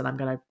about this and I'm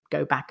going to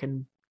go back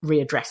and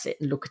readdress it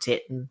and look at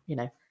it and,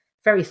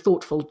 very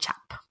thoughtful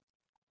chap.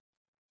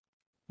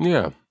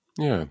 Yeah.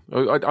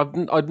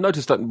 I've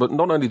noticed that, but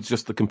not only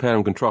just the compare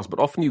and contrast, but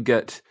often you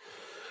get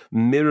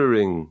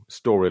mirroring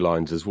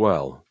storylines as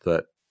well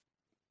that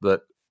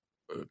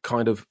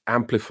kind of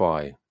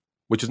amplify,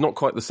 which is not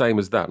quite the same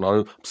as that. And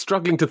I'm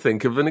struggling to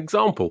think of an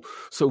example.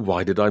 So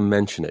why did I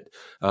mention it?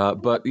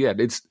 But yeah,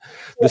 it's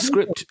the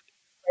script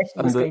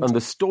and the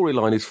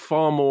storyline is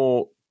far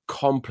more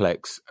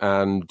complex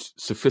and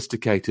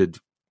sophisticated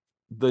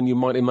than you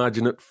might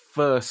imagine at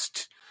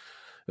first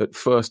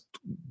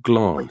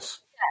glance.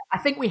 I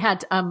think we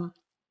had the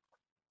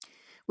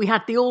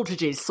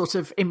Aldridges sort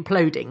of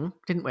imploding,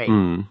 didn't we?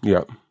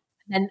 Yeah.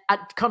 And then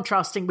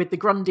contrasting with the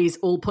Grundys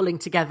all pulling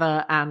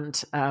together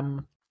and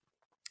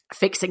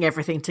fixing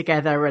everything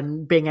together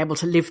and being able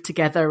to live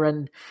together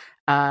and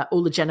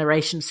all the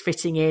generations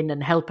fitting in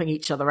and helping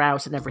each other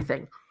out and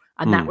everything.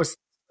 And that was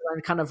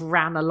kind of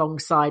ran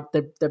alongside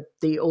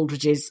the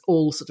Aldridges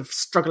all sort of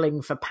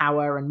struggling for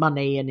power and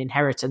money and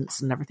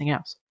inheritance and everything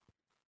else.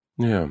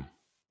 Yeah.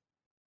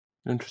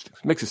 Interesting.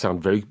 It makes it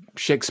sound very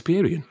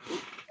Shakespearean.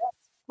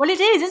 Well,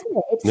 it is, isn't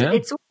it?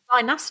 It's all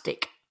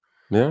dynastic.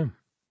 Yeah,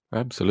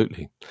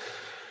 absolutely.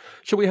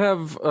 Shall we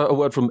have a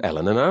word from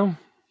Eleanor now?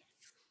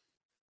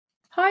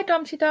 Hi,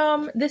 Dumpty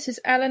Dum. This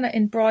is Eleanor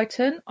in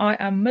Brighton. I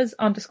am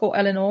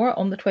Ms_Eleanor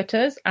on the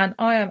Twitters, and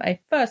I am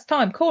a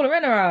first-time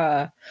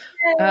caller-innerer.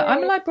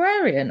 I'm a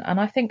librarian, and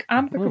I think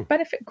Ambridge would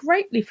benefit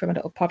greatly from a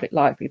little public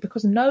library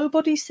because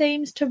nobody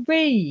seems to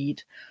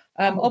read.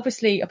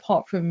 Obviously,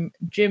 apart from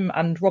Jim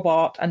and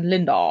Robert and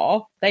Linda,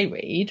 they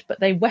read, but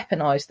they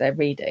weaponise their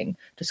reading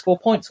to score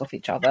points off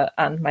each other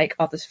and make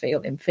others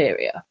feel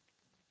inferior.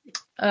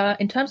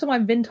 In terms of my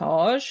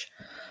vintage,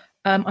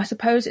 I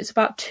suppose it's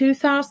about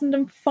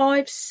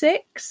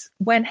 2005-06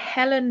 when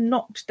Helen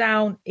knocked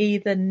down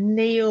either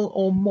Neil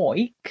or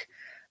Moik.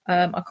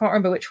 I can't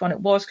remember which one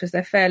it was because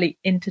they're fairly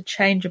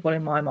interchangeable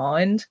in my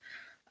mind.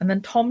 And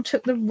then Tom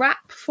took the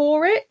rap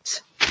for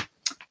it.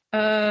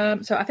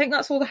 So I think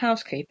that's all the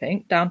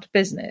housekeeping, down to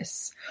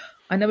business.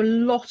 I know a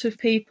lot of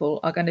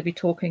people are going to be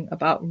talking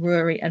about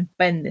Rory and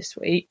Ben this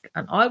week,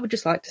 and I would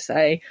just like to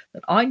say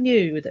that I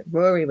knew that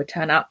Rory would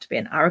turn out to be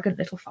an arrogant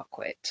little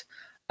fuckwit.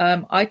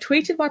 I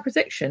tweeted my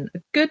prediction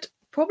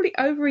probably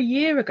over a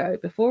year ago,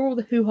 before all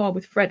the hoo-ha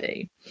with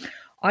Freddie.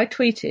 I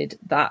tweeted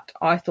that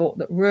I thought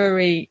that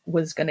Rory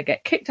was going to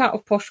get kicked out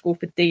of posh school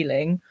for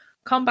dealing,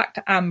 come back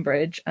to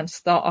Ambridge and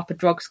start up a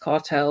drugs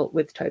cartel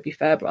with Toby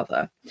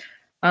Fairbrother.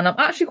 And I'm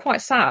actually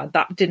quite sad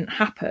that didn't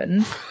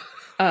happen.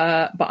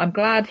 But I'm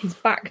glad he's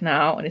back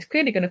now, and it's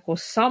clearly going to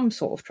cause some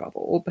sort of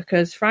trouble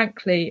because,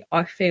 frankly,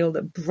 I feel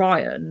that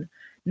Brian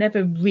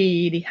never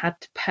really had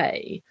to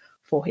pay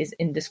for his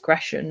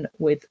indiscretion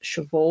with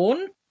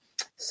Siobhan.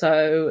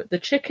 So the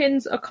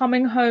chickens are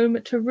coming home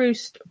to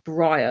roost,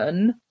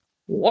 Brian.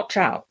 Watch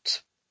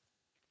out.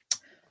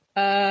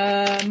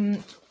 The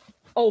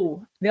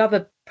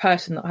other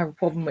person that I have a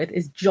problem with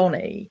is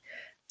Johnny.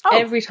 Oh.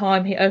 Every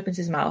time he opens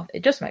his mouth,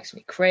 it just makes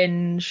me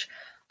cringe.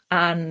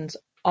 And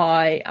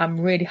I am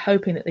really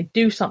hoping that they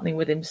do something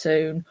with him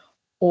soon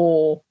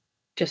or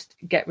just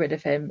get rid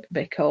of him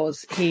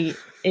because he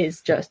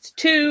is just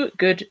too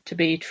good to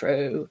be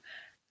true.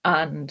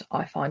 And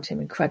I find him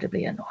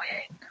incredibly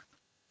annoying.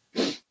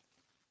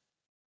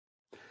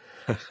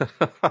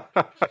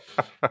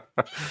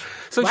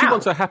 So she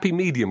wants a happy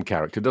medium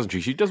character, doesn't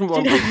she? She doesn't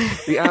want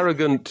the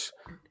arrogant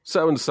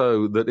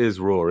so-and-so that is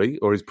Rory,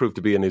 or is proved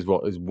to be in his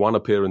one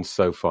appearance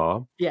so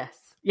far. Yes.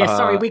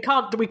 Sorry, we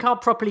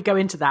can't properly go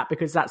into that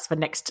because that's for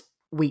next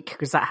week,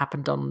 because that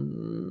happened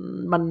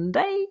on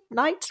Monday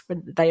night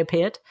when they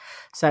appeared.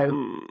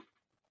 So,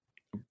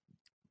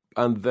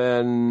 and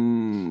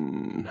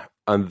then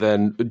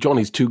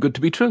Johnny's too good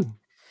to be true.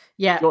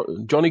 Yeah,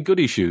 Johnny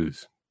Goody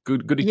Shoes,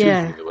 Goody Two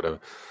Shoes or whatever.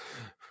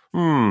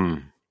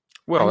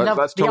 Well,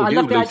 that's told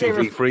you, Lucy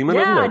V. Freeman,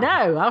 yeah, isn't it?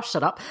 I know. I'll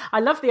shut up. I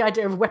love the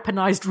idea of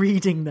weaponized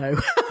reading, though.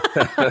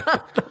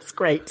 That's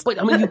great. But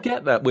I mean, you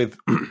get that with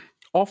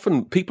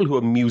often people who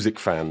are music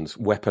fans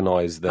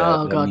weaponize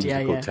their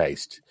musical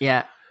taste.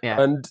 Yeah.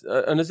 Yeah. And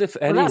as if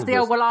any I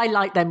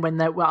like them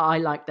I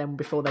liked them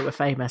before they were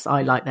famous.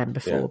 I liked them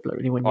before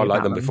anyone knew I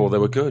liked about them before they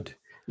were good.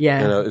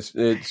 Yeah. You know, it's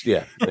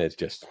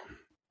just.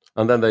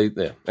 And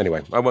then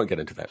anyway, I won't get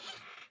into that.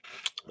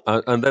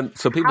 And then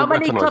so people. How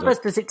many clubbers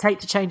it. does it take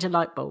to change a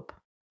light bulb?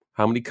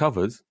 How many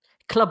covers?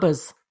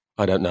 Clubbers.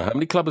 I don't know. How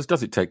many clubbers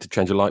does it take to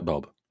change a light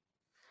bulb?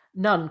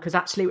 None, because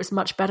actually it was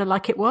much better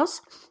like it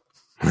was.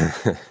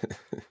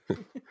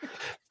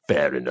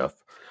 Fair enough.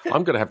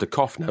 I'm going to have to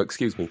cough now.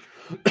 Excuse me.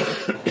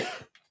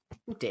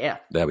 Oh dear.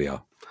 There we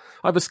are.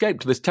 I've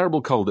escaped this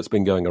terrible cold that's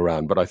been going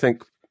around, but I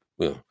think...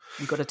 You've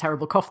got a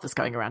terrible cough that's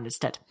going around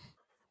instead.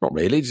 Not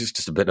really. It's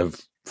just a bit of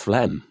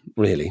phlegm,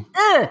 really.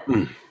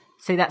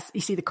 See,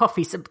 the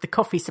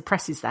coffee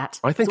suppresses that.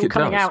 I think it's all it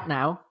coming does. out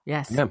now.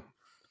 Yes. Yeah,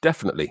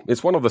 definitely.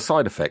 It's one of the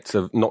side effects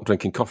of not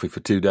drinking coffee for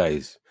 2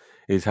 days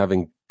is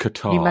having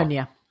catarrh.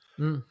 Pneumonia.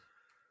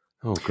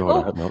 Oh, God,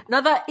 I hope not.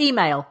 Another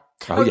email.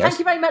 Oh, yes. Thank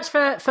you very much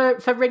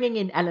for ringing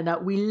in, Eleanor.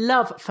 We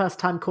love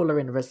first-time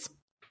caller-inners.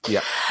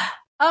 Yeah.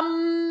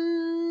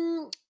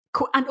 And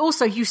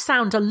also, you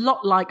sound a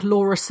lot like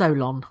Laura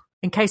Solon.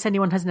 In case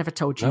anyone has never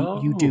told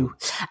you, you do.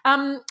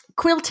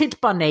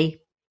 Quilted Bunny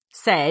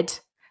said,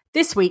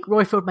 this week,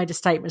 Royfield made a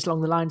statement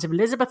along the lines of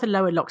Elizabeth and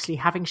Lower Loxley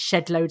having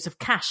shed loads of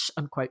cash,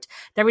 unquote.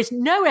 There is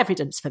no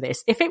evidence for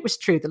this. If it was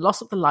true, the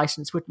loss of the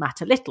licence would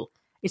matter little.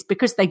 It's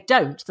because they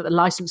don't that the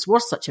licence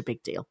was such a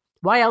big deal.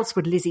 Why else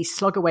would Lizzie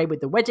slog away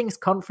with the weddings,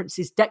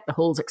 conferences, deck the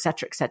halls,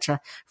 etc., etc.?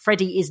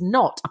 Freddie is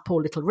not a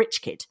poor little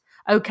rich kid.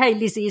 OK,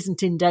 Lizzie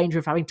isn't in danger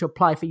of having to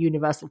apply for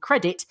universal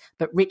credit,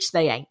 but rich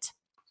they ain't.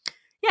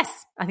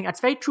 Yes, I think that's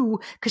very true,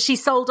 because she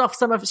sold off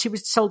some of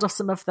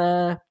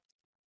the...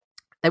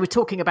 They were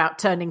talking about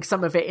turning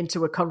some of it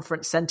into a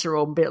conference centre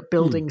or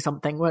building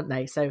something, weren't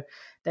they? So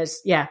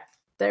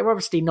they're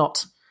obviously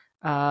not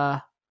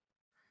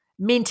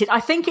minted. I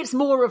think it's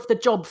more of the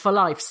job for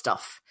life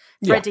stuff.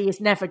 Freddie is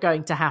never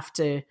going to have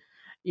to,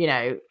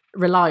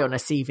 rely on a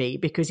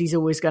CV because he's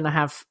always going to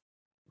have,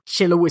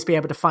 she'll always be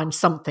able to find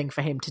something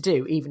for him to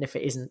do, even if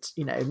it isn't,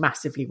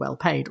 massively well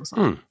paid or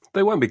something.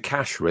 They won't be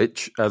cash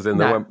rich, as in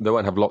they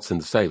won't have lots in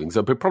the savings.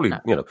 They'll be probably,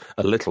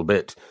 a little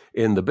bit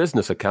in the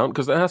business account,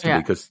 because there has to be,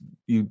 because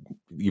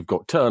you've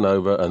got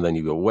turnover and then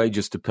you've got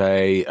wages to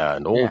pay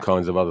and all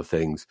kinds of other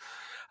things.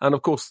 And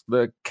of course,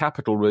 they're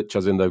capital rich,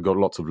 as in they've got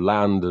lots of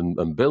land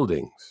and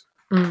buildings.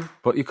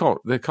 But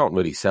they can't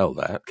really sell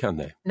that, can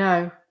they?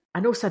 No.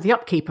 And also the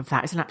upkeep of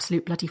that is an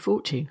absolute bloody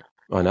fortune.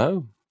 I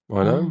know.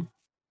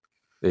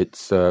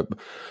 It's for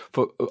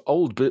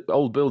old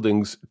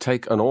buildings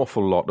take an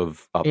awful lot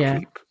of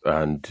upkeep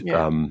and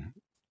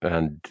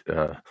an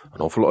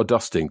awful lot of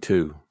dusting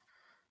too.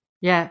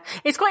 Yeah,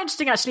 it's quite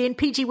interesting actually. In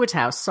PG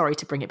Woodhouse, sorry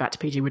to bring it back to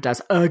PG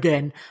Woodhouse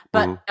again,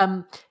 but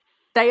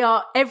they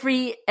are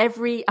every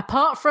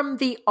apart from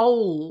the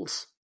old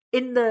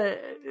in the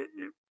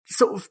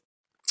sort of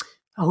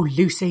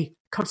Lucy,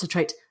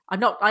 concentrate.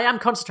 I am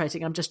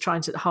concentrating. I'm just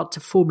trying hard to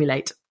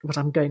formulate what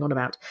I'm going on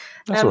about.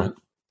 That's all right.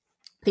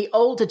 The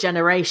older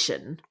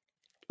generation,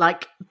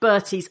 like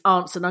Bertie's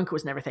aunts and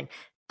uncles and everything,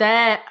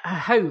 their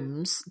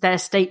homes, their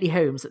stately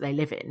homes that they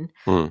live in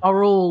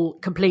are all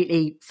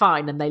completely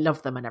fine and they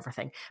love them and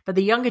everything. But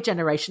the younger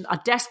generation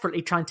are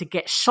desperately trying to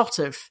get shot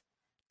of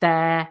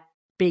their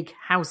big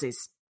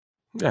houses.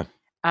 Yeah.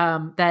 A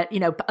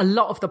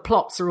lot of the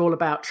plots are all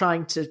about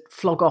trying to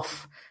flog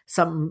off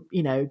some,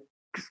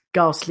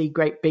 ghastly,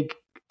 great big,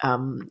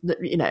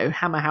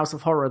 Hammer House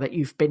of Horror that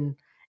you've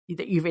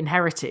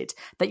inherited,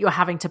 that you're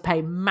having to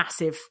pay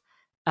massive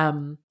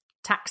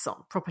tax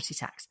on, property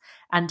tax.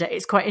 And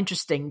it's quite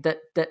interesting that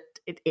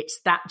it's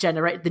that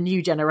the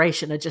new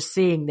generation are just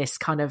seeing this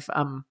kind of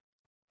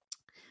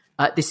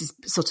this is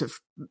sort of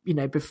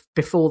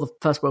before the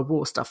First World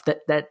War stuff,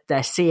 that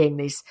they're seeing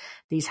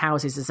these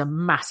houses as a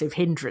massive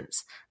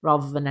hindrance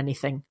rather than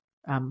anything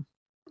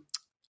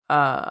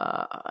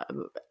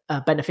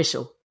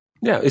beneficial.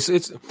 Yeah,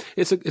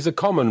 it's a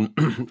common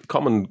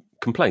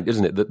complaint,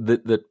 isn't it?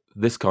 That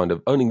this kind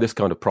of owning this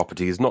kind of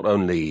property is not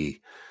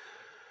only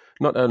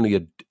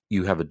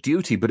you have a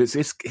duty, but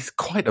it's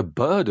quite a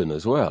burden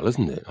as well,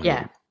 isn't it?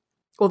 Yeah.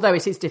 Although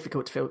it is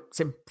difficult to feel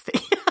sympathy.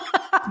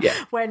 Yeah.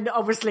 When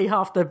obviously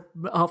half the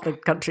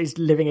country's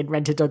living in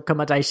rented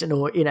accommodation,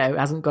 or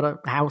hasn't got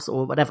a house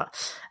or whatever,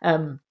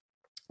 or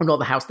not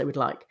the house they would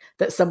like.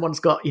 That someone's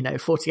got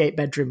 48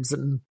 bedrooms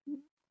and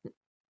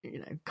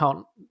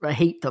can't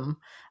heat them,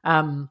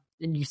 and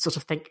you sort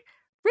of think,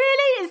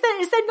 really,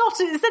 is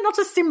there not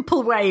a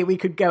simple way we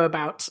could go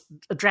about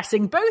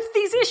addressing both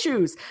these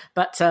issues?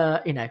 But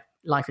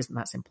life isn't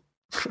that simple.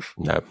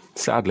 No,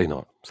 sadly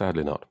not.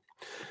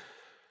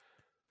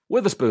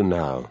 Witherspoon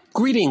now.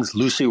 Greetings,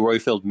 Lucy,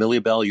 Roifield, Millie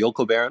Bell,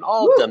 Yoko Bear, and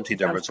all Dumpty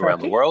Dummers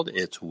around the world.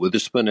 It's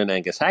Witherspoon and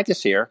Angus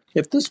Haggis here.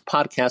 If this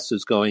podcast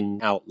is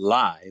going out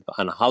live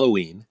on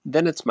Halloween,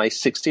 then it's my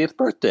 60th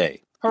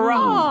birthday.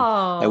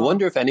 Hurrah! Aww. I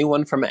wonder if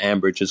anyone from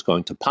Ambridge is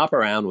going to pop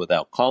around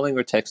without calling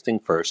or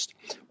texting first,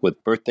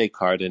 with birthday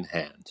card in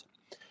hand.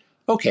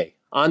 Okay,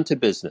 on to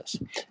business.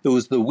 It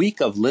was the week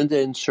of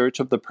Linda in Search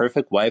of the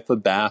Perfect Wife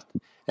of Bath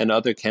and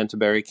other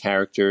Canterbury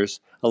characters,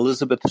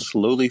 Elizabeth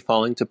slowly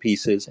falling to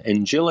pieces,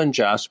 and Jill and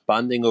Josh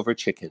bonding over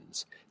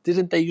chickens.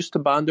 Didn't they used to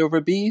bond over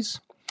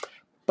bees?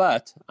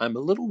 But I'm a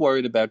little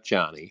worried about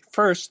Johnny.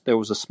 First, there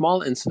was a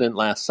small incident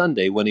last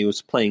Sunday when he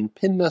was playing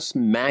Pin This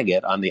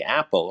Maggot on the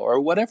Apple,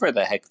 or whatever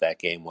the heck that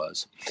game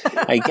was.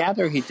 I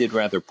gather he did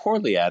rather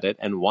poorly at it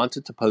and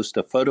wanted to post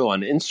a photo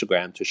on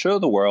Instagram to show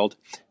the world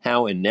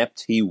how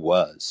inept he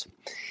was.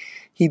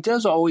 He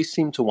does always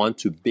seem to want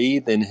to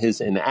bathe in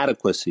his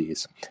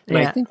inadequacies, and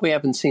I think we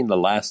haven't seen the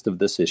last of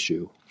this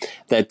issue.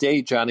 That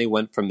day, Johnny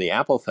went from the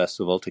Apple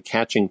Festival to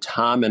catching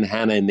Tom and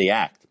Hannah in the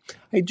act.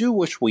 I do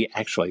wish we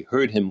actually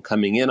heard him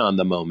coming in on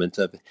the moment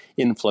of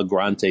in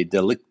flagrante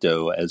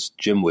delicto, as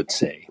Jim would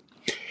say.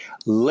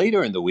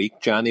 Later in the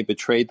week, Johnny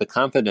betrayed the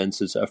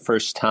confidences of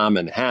first Tom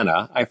and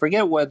Hannah. I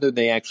forget whether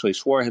they actually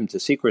swore him to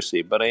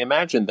secrecy, but I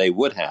imagine they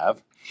would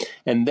have.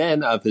 And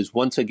then of his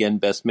once again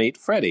best mate,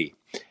 Freddie.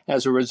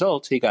 As a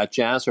result, he got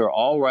Jazzer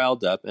all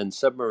riled up and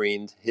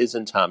submarined his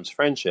and Tom's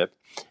friendship,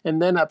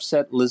 and then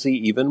upset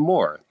Lizzie even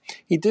more.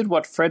 He did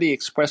what Freddie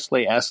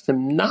expressly asked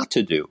him not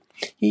to do.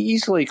 He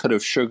easily could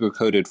have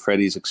sugarcoated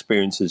Freddie's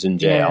experiences in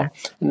jail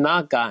and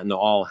not gotten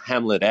all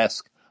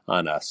Hamlet-esque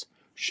on us.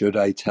 Should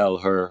I tell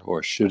her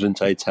or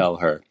shouldn't I tell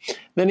her?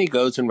 Then he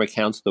goes and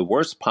recounts the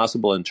worst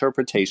possible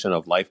interpretation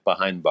of life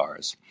behind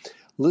bars.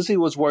 Lizzie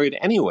was worried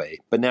anyway,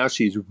 but now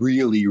she's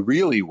really,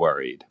 really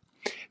worried.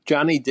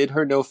 Johnny did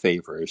her no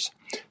favors,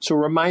 so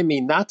remind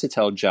me not to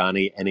tell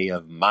Johnny any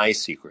of my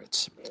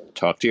secrets.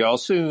 Talk to y'all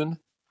soon.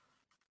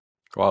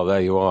 Well, there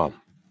you are.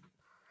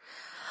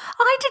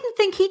 I didn't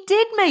think he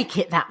did make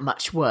it that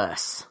much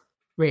worse,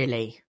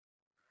 really.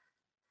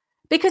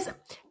 Because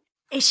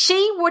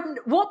she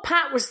wouldn't... What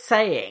Pat was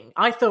saying,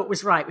 I thought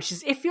was right, which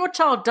is if your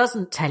child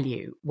doesn't tell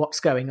you what's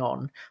going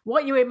on,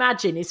 what you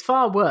imagine is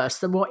far worse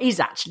than what is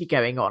actually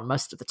going on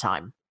most of the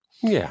time.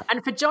 Yeah.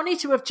 And for Johnny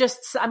to have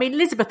just... I mean,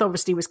 Elizabeth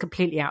obviously was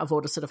completely out of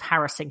order, sort of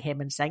harassing him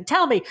and saying,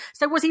 tell me,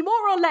 so was he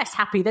more or less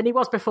happy than he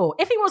was before?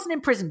 If he wasn't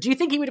in prison, do you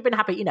think he would have been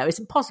happy? It's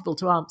impossible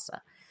to answer.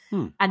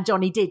 And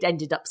Johnny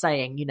ended up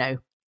saying,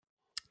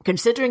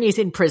 considering he's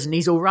in prison,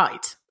 he's all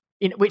right.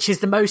 Which is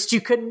the most you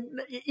can,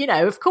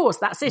 of course,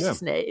 that's it,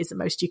 isn't it? It's the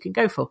most you can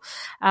go for.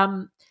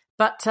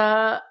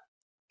 But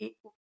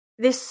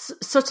this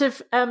sort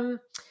of...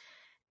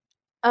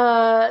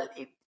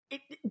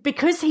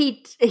 because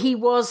he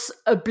was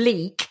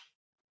oblique,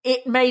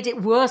 it made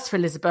it worse for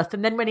Elizabeth.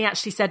 And then when he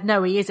actually said,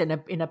 no, he is in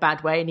a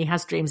bad way and he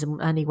has dreams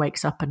and he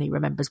wakes up and he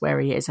remembers where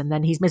he is and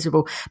then he's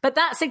miserable. But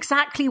that's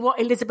exactly what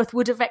Elizabeth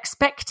would have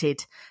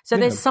expected. So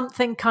there's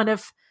something kind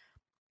of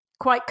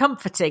quite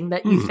comforting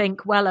that you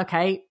think, well,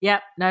 okay,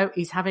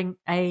 he's having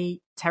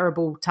a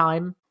terrible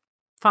time.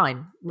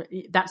 Fine.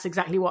 That's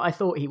exactly what I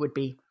thought he would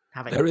be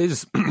having.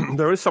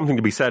 There is something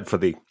to be said for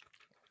the,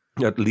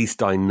 at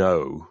least I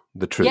know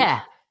the truth.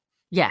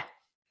 Yeah.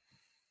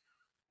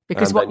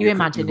 Because what you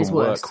imagine is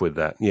worse. Work with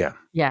that, yeah.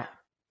 Yeah.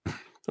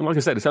 And like I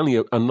said, it's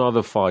only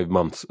another 5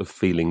 months of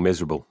feeling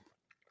miserable.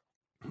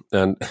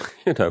 And,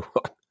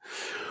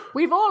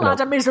 we've all had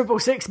a miserable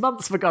 6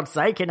 months, for God's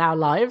sake, in our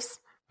lives.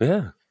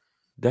 Yeah,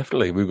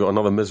 definitely. We've got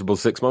another miserable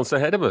 6 months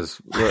ahead of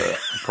us.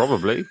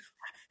 Probably.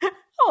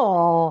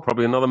 Aww.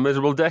 Probably another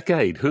miserable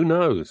decade. Who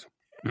knows?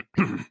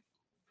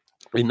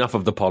 Enough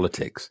of the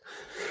politics.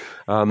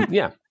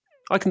 Yeah.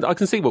 I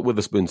can see what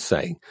Witherspoon's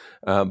saying,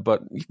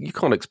 but you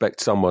can't expect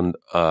someone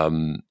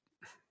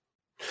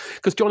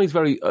because Johnny's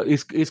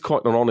is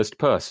quite an honest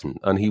person,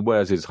 and he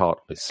wears his heart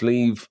on his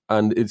sleeve,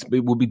 and it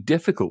would be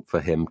difficult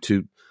for him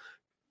to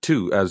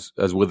as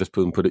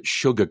Witherspoon put it,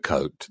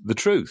 sugarcoat the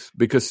truth,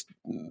 because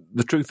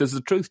the truth is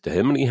the truth to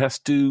him, and he has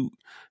to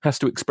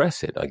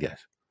express it, I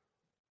guess.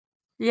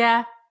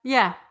 Yeah.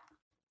 Yes,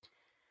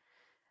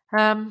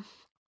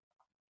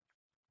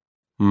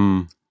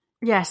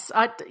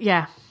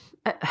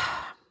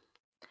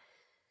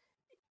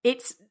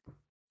 it's,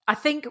 I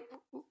think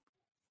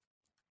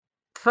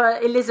for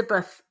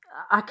Elizabeth,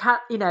 I can't,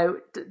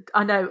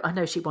 I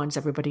know she winds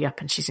everybody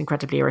up and she's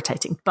incredibly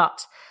irritating,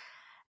 but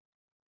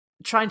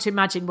trying to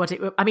imagine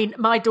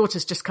my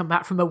daughter's just come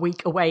back from a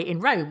week away in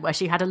Rome where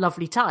she had a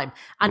lovely time,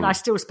 and I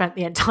still spent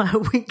the entire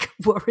week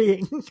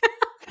worrying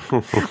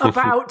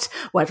about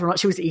whether or not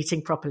she was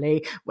eating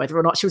properly, whether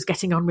or not she was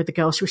getting on with the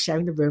girl she was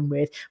sharing the room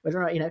with,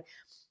 whether or not,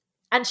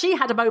 and she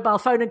had a mobile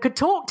phone and could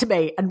talk to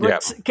me and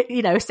would,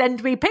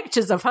 send me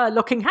pictures of her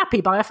looking happy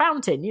by a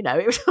fountain,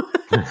 It was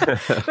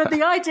but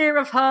the idea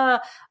of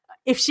her,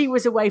 if she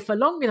was away for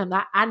longer than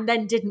that and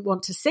then didn't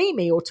want to see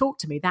me or talk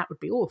to me, that would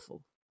be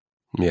awful.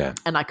 Yeah.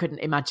 And I couldn't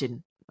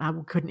imagine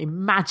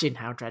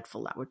how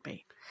dreadful that would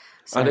be.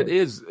 So, and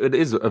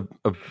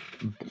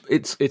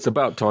it's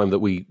about time that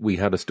we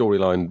had a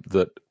storyline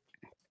that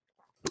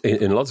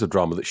in lots of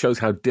drama that shows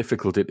how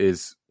difficult it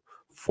is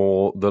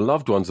for the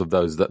loved ones of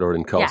those that are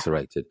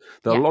incarcerated.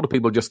 A lot of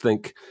people just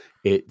think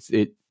it's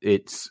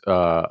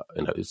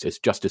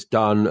justice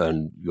done,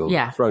 and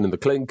you're thrown in the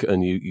clink,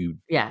 and you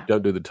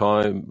don't do the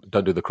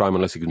crime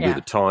unless you can do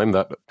the time.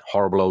 That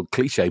horrible old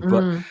cliche,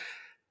 but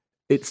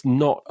it's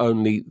not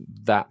only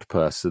that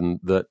person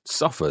that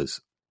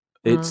suffers;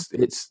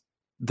 it's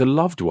the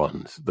loved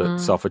ones that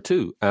suffer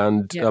too.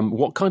 And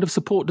what kind of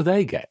support do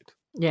they get?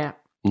 Yeah,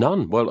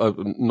 none. Well,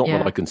 not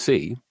that I can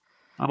see.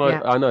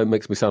 I know it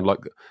makes me sound like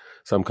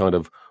some kind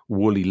of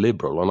woolly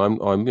liberal,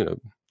 and I'm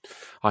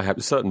I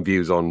have certain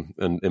views on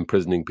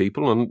imprisoning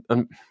people,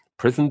 and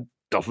prison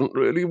doesn't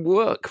really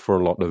work for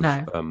a lot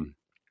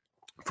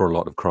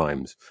of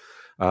crimes.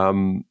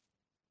 But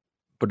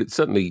it's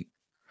certainly,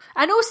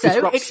 and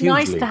also it's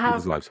nice to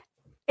have. Lives.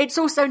 It's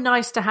also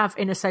nice to have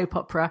in a soap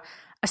opera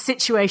a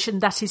situation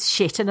that is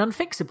shit and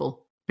unfixable,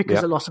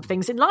 because a lot of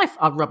things in life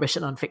are rubbish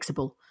and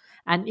unfixable.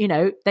 And,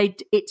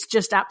 it's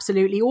just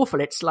absolutely awful.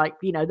 It's like,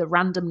 the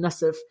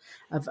randomness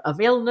of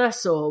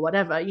illness or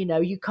whatever.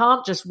 You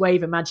can't just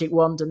wave a magic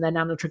wand and then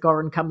Anna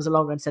Trigorin comes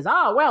along and says,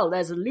 well,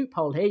 there's a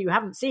loophole here you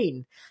haven't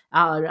seen.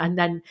 And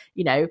then,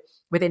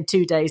 within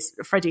 2 days,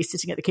 Freddie's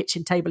sitting at the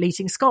kitchen table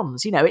eating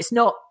scones. It's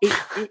not,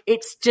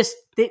 it's just,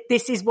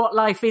 this is what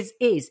life is.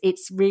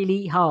 It's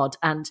really hard.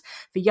 And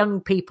for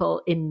young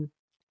people in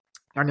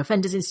young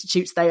offenders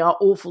institutes, they are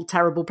awful,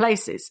 terrible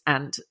places.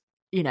 And,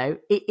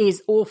 it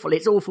is awful.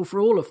 It's awful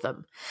for all of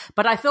them.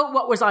 But I thought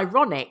what was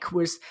ironic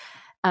was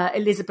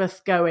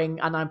Elizabeth going,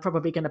 and I'm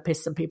probably going to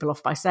piss some people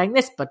off by saying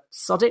this, but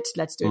sod it,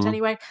 let's do it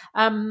anyway.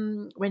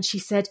 When she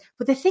said,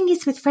 well, the thing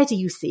is with Freddie,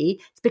 you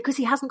see, it's because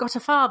he hasn't got a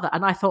father.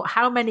 And I thought,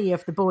 how many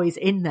of the boys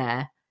in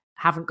there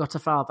haven't got a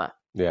father?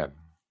 Yeah.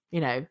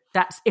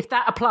 That's, if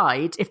that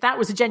applied, if that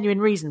was a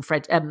genuine reason,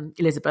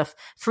 Elizabeth,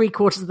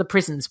 3/4 of the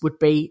prisons would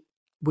be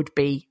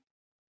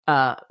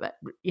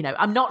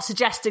I'm not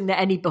suggesting that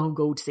any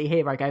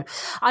here I go.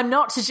 I'm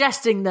not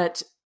suggesting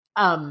that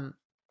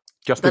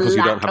just because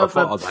you don't have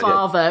a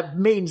father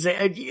means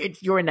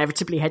you're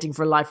inevitably heading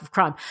for a life of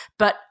crime.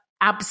 But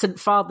absent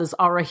fathers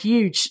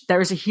there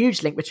is a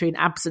huge link between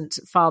absent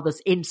fathers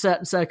in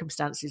certain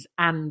circumstances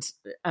and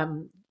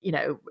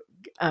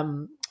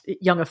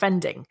young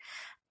offending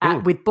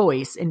with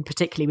boys, in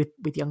particularly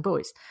with young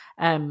boys.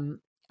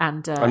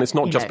 And it's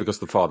not just because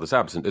the father's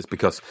absent. It's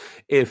because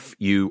if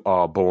you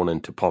are born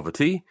into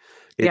poverty,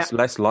 it's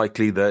less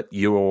likely that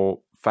your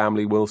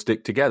family will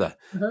stick together.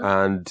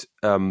 And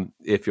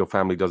if your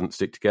family doesn't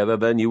stick together,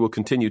 then you will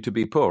continue to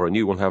be poor, and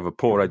you will have a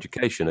poor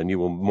education, and you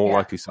will more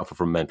likely suffer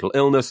from mental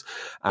illness,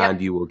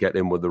 and you will get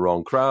in with the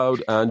wrong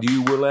crowd, and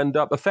you will end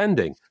up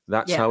offending.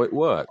 That's how it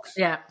works.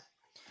 Yeah.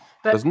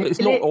 But it's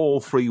not all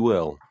free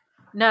will.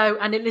 No,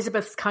 and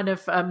Elizabeth's kind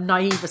of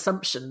naive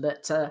assumption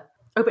that...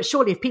 but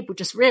surely if people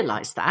just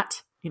realised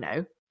that,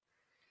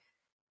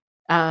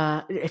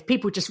 if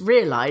people just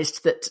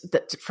realised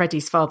that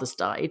Freddie's father's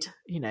died,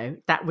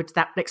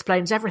 that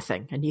explains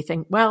everything. And you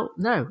think, well,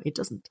 no, it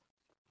doesn't.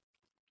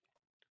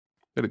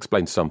 It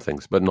explains some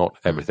things, but not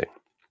everything.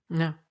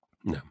 No.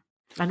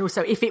 And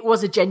also, if it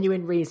was a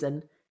genuine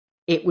reason,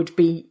 it would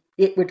be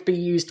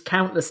used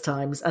countless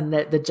times, and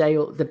the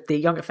jail, the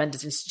Young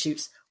Offenders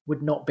Institutes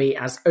would not be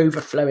as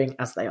overflowing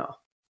as they are.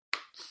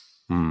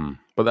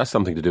 But that's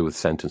something to do with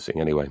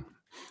sentencing anyway.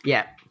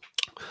 Yeah.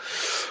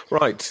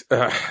 Right. We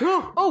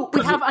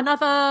have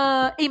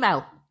another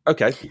email.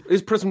 Okay.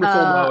 Is Prison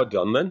Reform Hour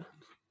done then?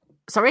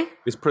 Sorry?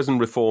 Is Prison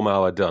Reform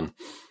Hour done?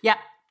 Yeah.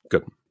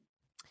 Good.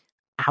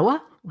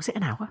 Hour? Was it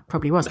an hour?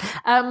 Probably was.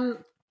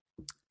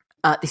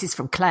 This is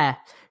from Claire,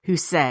 who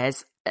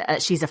says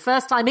she's a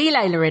first-time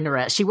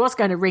e-lailer. She was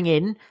going to ring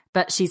in,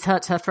 but she's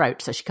hurt her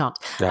throat, so she can't.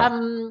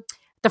 Yeah.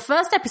 The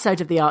first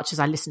episode of The Archers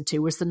I listened to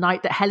was the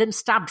night that Helen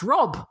stabbed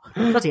Rob.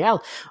 Bloody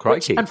hell.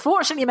 Crikey. Which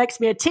unfortunately makes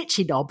me a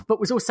titchy knob, but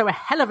was also a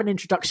hell of an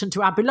introduction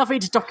to our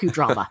beloved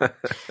docudrama.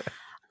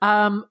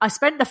 I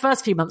spent the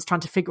first few months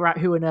trying to figure out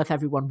who on earth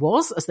everyone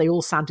was, as they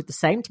all sounded the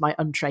same to my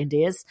untrained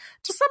ears.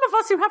 To some of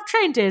us who have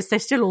trained ears, they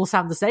still all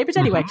sound the same. But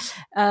anyway,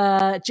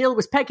 Jill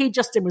was Peggy,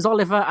 Justin was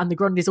Oliver, and the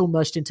Grundys all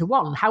merged into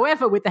one.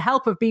 However, with the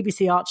help of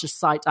BBC Archer's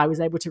site, I was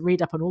able to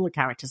read up on all the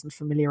characters and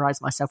familiarise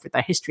myself with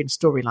their history and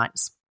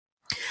storylines.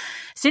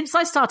 Since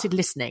I started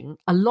listening,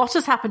 a lot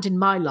has happened in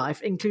my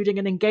life, including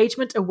an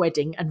engagement, a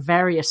wedding, and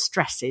various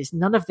stresses.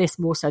 None of this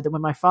more so than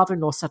when my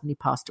father-in-law suddenly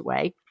passed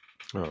away.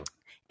 Oh.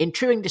 In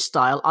true English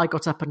style, I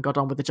got up and got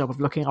on with the job of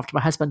looking after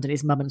my husband and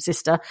his mum and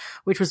sister,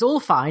 which was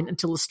all fine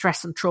until the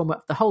stress and trauma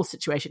of the whole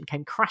situation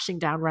came crashing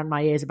down around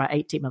my ears about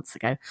 18 months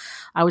ago.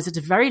 I was at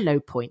a very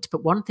low point,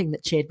 but one thing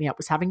that cheered me up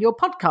was having your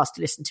podcast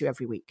to listen to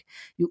every week.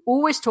 You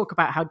always talk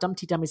about how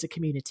Dumpty Dum is a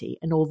community,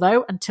 and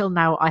although until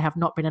now I have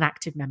not been an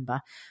active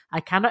member, I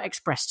cannot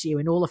express to you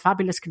and all the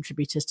fabulous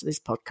contributors to this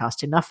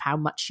podcast enough how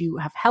much you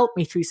have helped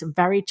me through some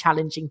very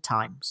challenging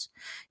times.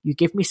 You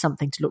give me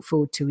something to look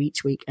forward to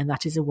each week, and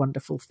that is a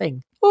wonderful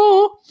thing.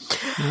 Oh,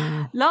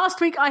 last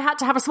week I had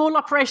to have a small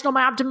operation on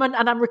my abdomen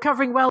and I'm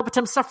recovering well, but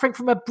I'm suffering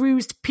from a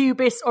bruised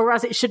pubis, or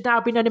as it should now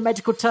be known in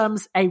medical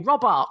terms, a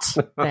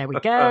Robart. There we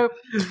go.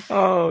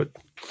 Oh.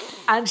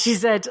 And she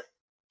said,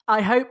 I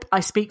hope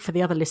I speak for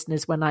the other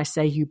listeners when I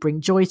say you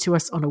bring joy to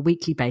us on a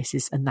weekly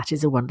basis, and that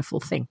is a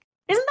wonderful thing.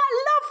 Isn't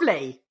that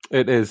lovely?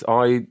 It is.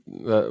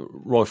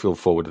 Roifield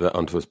forwarded that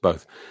onto us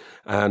both.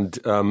 And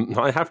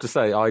I have to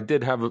say, I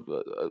did have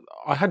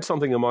I had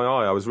something in my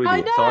eye. I was reading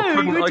it, so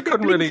I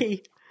couldn't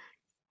really.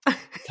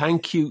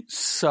 Thank you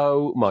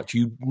so much.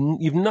 You've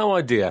no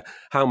idea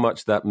how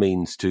much that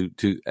means to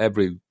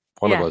every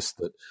one of us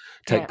that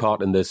take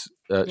part in this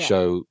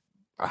show,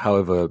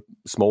 however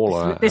small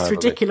or this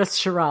ridiculous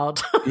charade.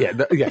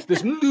 Yes,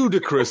 this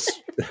ludicrous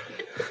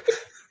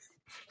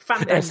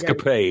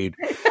escapade.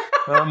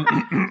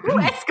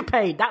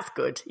 Escapade. That's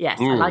good. Yes,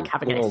 I like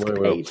having an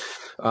escapade.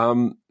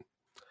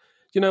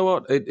 You know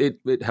what?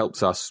 It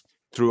helps us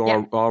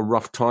through our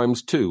rough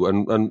times too,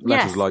 and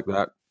letters like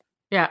that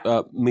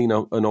mean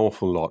an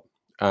awful lot.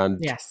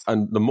 And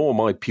and the more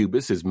my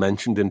pubis is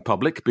mentioned in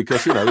public,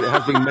 because it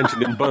has been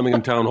mentioned in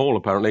Birmingham Town Hall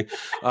apparently,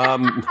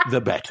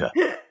 the better.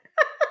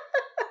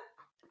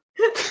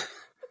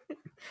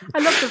 I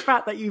love the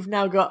fact that you've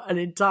now got an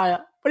entire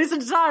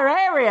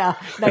area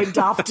named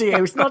after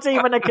you. It's not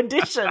even a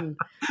condition.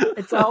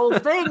 It's a whole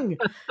thing.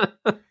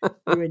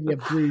 You and your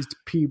bruised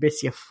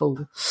pubis, you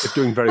fool. It's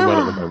doing very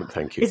well at the moment,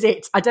 thank you. Is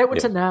it? I don't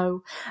want to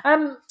know.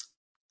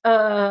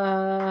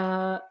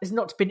 It's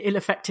not been ill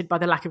affected by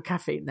the lack of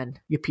caffeine then,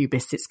 your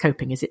pubis. It's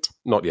coping, is it?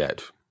 Not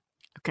yet.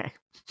 Okay.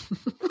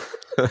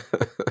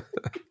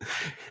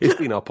 It's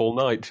been up all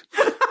night.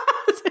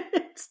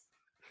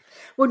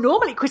 Well,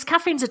 normally, because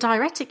caffeine's a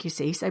diuretic, you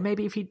see, so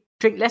maybe if you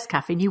drink less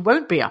caffeine, you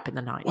won't be up in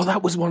the night. Well,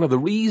 that was one of the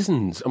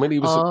reasons. I mean, he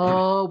was.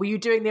 Oh, were you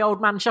doing the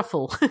old man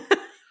shuffle?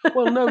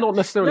 Well, no, not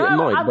necessarily at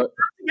night. But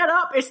get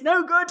up, it's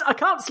no good. I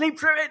can't sleep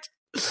through it.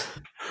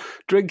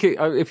 Drinking,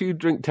 if you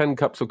drink 10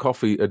 cups of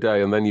coffee a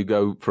day and then you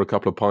go for a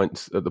couple of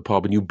pints at the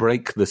pub and you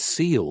break the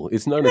seal,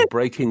 it's known as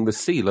breaking the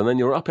seal, and then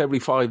you're up every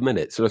 5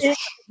 minutes. So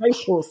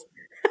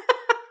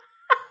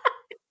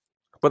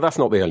but that's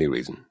not the only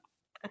reason.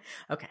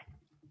 Okay.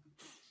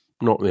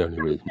 Not the only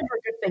reason. It's never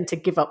a good thing to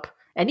give up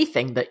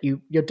anything that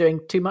you're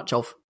doing too much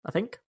of, I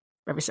think,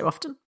 every so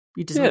often.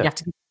 You just you have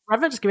to give it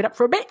forever, just give it up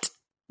for a bit.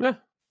 Yeah.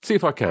 See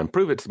if I can.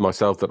 Prove it to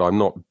myself that I'm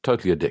not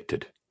totally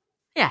addicted.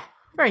 Yeah,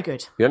 very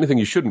good. The only thing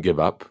you shouldn't give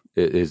up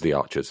is the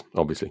Archers,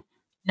 obviously.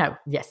 No,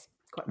 yes.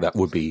 Quite right. That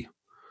would be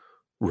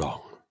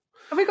wrong.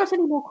 Have we got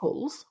any more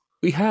calls?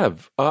 We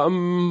have.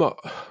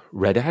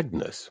 Red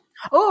Agnes.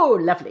 Oh,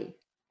 lovely.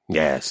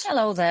 Yes.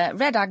 Hello there,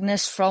 Red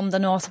Agnes from the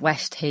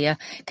Northwest here.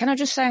 Can I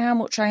just say how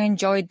much I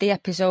enjoyed the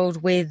episode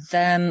with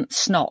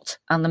Snot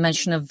and the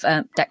mention of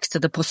Dexter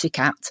the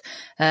Pussycat.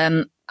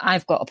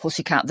 I've got a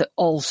pussycat that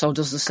also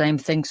does the same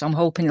thing, so I'm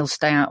hoping he'll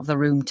stay out of the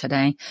room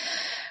today.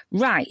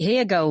 Right,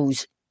 here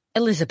goes.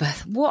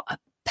 Elizabeth, what a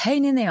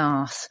pain in the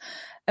arse.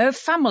 Her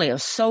family are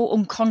so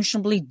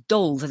unconscionably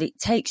dull that it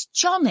takes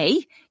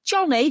Johnny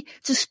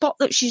to spot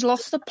that she's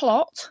lost the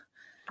plot.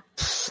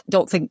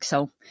 Don't think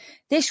so.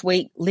 This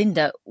week,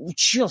 Linda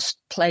just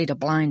played a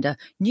blinder.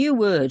 New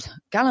word,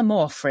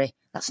 gallimaufry.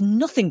 That's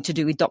nothing to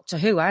do with Doctor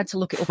Who. I had to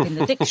look it up in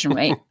the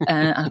dictionary,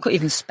 and I couldn't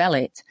even spell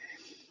it.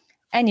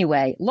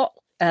 Anyway,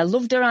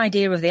 loved her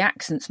idea of the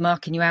accents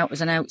marking you out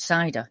as an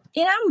outsider.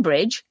 In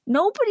Ambridge,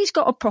 nobody's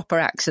got a proper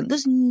accent.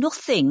 There's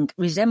nothing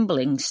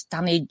resembling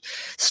standard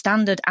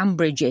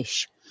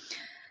Ambridge-ish.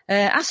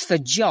 As for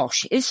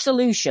Josh, his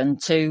solution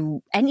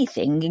to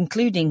anything,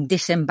 including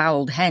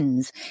disemboweled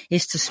hens,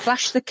 is to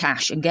splash the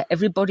cash and get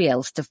everybody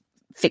else to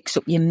fix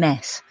up your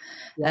mess.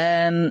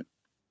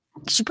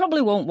 She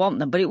probably won't want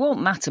them, but it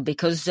won't matter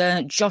because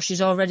Josh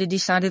has already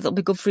decided they'll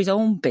be good for his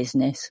own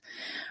business.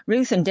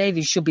 Ruth and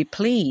David should be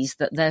pleased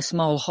that their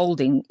small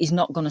holding is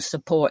not going to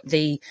support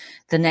the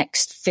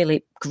next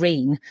Philip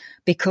Green,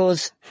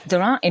 because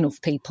there aren't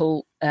enough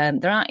people, there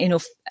aren't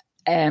enough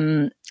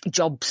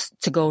jobs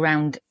to go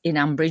around in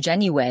Ambridge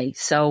anyway,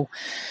 so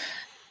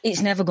it's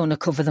never going to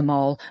cover them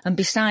all. And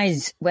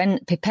besides, when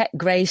Pipette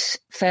Grace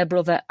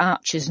Fairbrother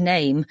Archer's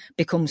name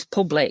becomes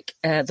public,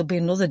 there'll be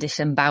another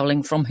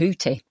disemboweling from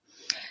Hootie.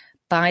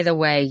 By the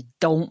way,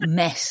 don't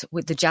mess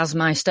with the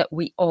Jazzmeister.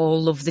 We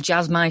all love the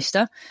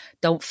Jazzmeister.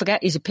 Don't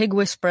forget he's a pig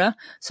whisperer,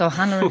 so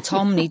Hannah and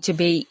Tom need to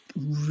be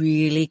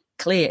really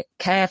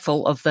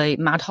careful of the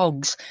mad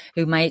hogs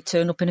who may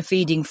turn up in a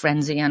feeding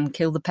frenzy and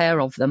kill the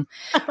pair of them.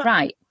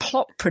 Right,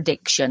 plot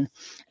prediction.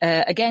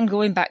 Again,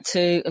 going back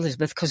to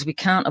Elizabeth, because we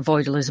can't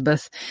avoid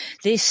Elizabeth.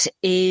 This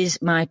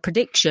is my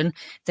prediction.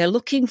 They're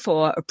looking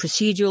for a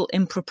procedural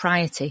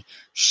impropriety.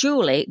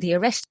 Surely the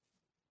arrest...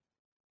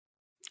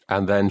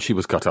 And then she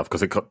was cut off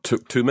because it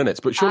took 2 minutes.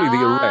 But surely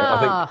the arrest...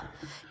 I think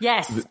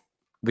yes.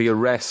 The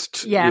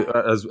arrest,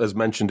 as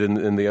mentioned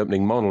in the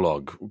opening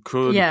monologue,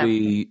 could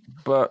be...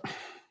 But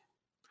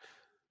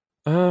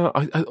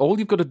all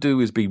you've got to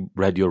do is be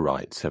read your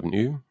rights, haven't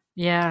you?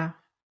 Yeah.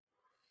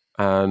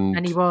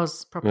 And he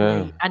was, probably.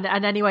 Yeah.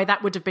 And anyway,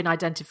 that would have been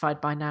identified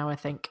by now, I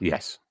think.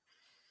 Yes,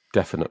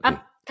 definitely.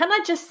 Can I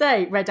just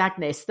say, Red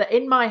Agnes, that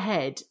in my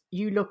head,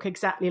 you look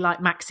exactly like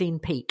Maxine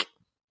Peake.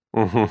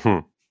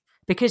 Mm-hmm.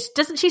 Because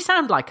doesn't she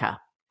sound like her?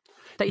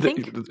 Don't you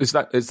think? Is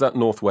that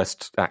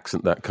Northwest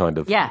accent, that kind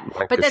of... Yeah,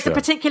 Lancashire? But there's a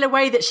particular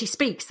way that she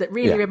speaks that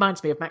really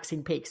reminds me of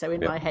Maxine Peake. So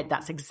in my head,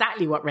 that's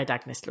exactly what Red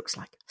Agnes looks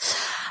like.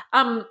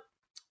 I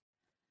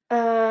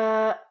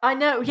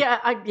know,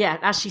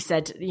 as she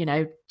said,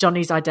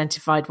 Johnny's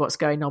identified what's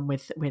going on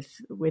with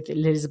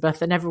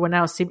Elizabeth, and everyone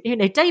else seemed,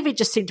 David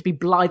just seemed to be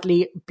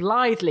blithely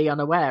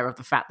unaware of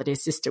the fact that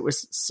his sister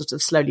was sort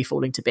of slowly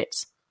falling to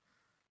bits.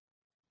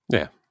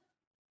 Yeah.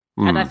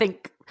 And I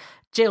think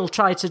Jill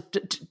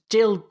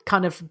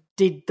kind of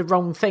did the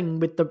wrong thing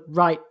with the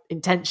right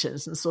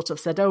intentions and sort of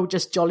said, oh,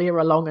 just jolly her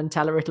along and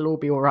tell her it'll all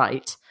be all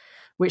right,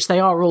 which they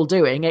are all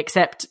doing,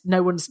 except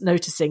no one's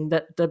noticing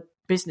that the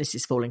business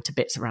is falling to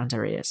bits around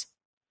her ears.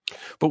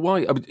 But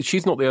why? I mean,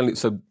 she's not the only...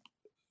 So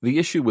the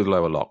issue with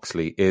Lower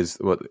Loxley is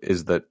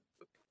that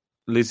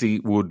Lizzie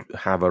would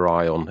have her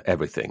eye on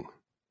everything.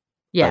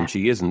 Yeah. And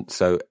she isn't,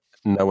 so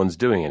no one's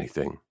doing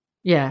anything.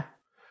 Yeah.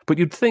 But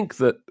you'd think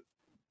that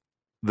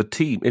the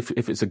team, if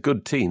it's a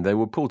good team, they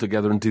would pull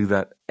together and do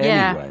that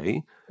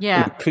anyway.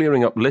 Yeah.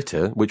 Clearing up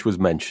litter, which was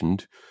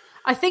mentioned.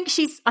 I think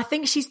she's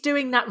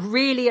doing that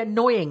really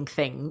annoying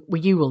thing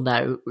where you will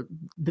know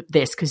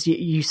this because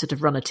you sort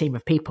of run a team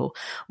of people.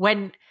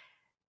 When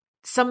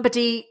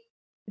somebody,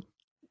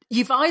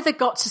 you've either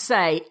got to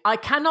say, I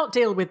cannot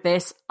deal with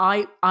this.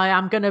 I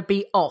am going to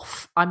be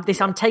off. I'm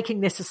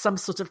taking this as some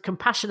sort of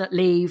compassionate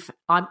leave.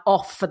 I'm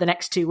off for the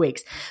next 2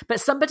 weeks.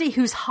 But somebody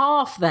who's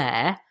half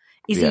there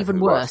is even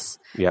worse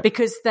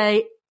because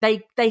they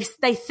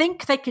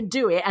think they can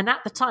do it, and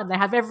at the time they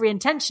have every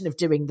intention of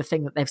doing the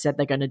thing that they've said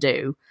they're going to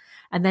do.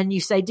 And then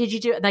you say, did you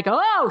do it? And they go,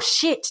 oh,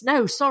 shit,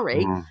 no,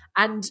 sorry.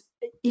 And,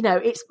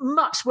 it's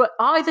much worse.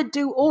 Either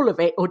do all of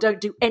it or don't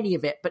do any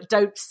of it, but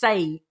don't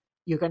say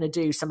you're going to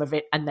do some of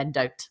it and then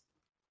don't.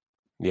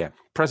 Yeah,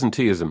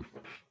 presenteeism.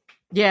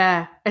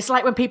 Yeah, it's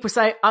like when people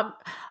say,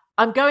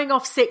 I'm going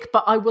off sick,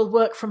 but I will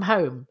work from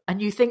home.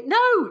 And you think,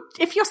 no,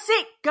 if you're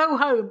sick, go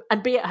home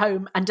and be at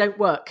home and don't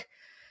work.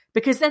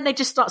 Because then they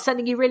just start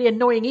sending you really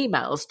annoying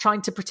emails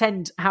trying to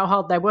pretend how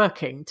hard they're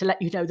working to let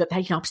you know that,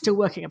 hey, I'm still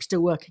working.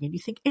 And you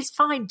think, it's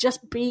fine,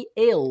 just be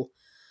ill.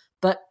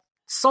 But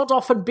sod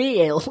off and be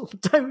ill.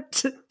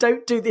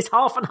 Don't do this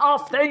half and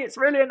half thing. It's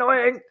really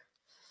annoying.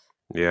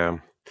 Yeah.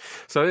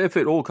 So if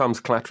it all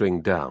comes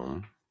clattering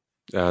down,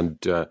 and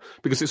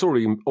because it's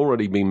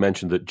already been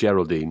mentioned that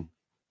Geraldine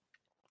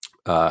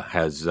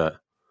is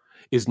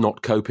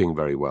not coping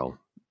very well.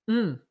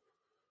 Mm.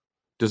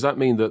 Does that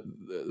mean that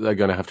they're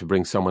going to have to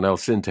bring someone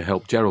else in to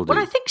help Geraldine?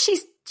 Well, I think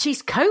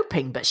she's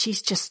coping, but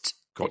she's just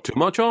got too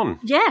much on.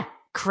 Yeah,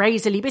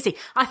 crazily busy.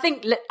 I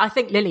think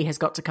Lily has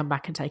got to come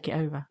back and take it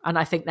over, and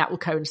I think that will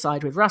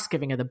coincide with Russ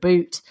giving her the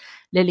boot,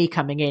 Lily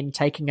coming in,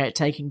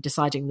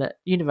 deciding that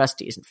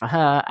university isn't for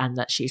her, and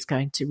that she's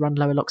going to run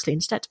Lower Loxley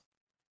instead.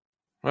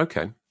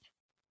 Okay.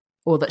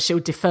 Or that she'll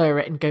defer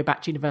it and go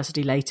back to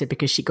university later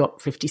because she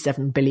got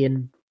 57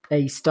 billion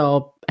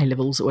A-star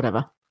A-levels or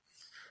whatever.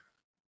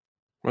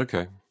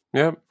 Okay.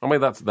 Yeah, I mean,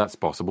 that's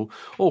possible.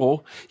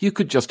 Or you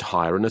could just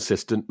hire an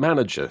assistant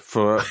manager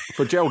for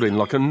Geraldine,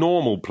 like a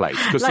normal place,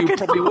 because you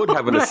probably would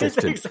have an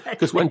assistant.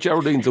 Because when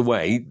Geraldine's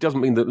away, it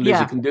doesn't mean that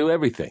Lizzie can do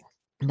everything.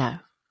 No.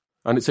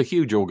 And it's a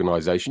huge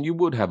organisation. You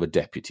would have a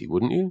deputy,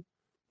 wouldn't you?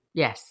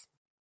 Yes.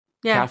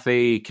 Yeah.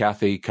 Kathy,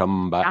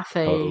 come back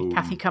home.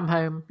 Kathy, come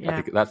home.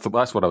 Yeah.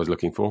 That's what I was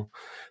looking for.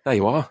 There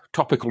you are.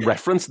 Topical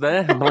reference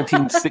there.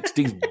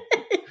 1960s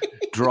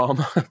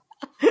drama.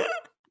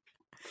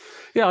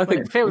 Yeah, I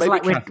think it feels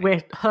like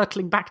we're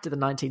hurtling back to the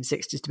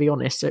 1960s, to be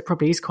honest. So it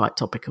probably is quite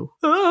topical.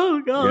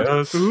 Oh, God.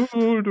 Yes.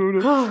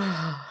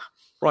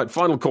 Right,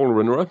 final caller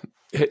in a row.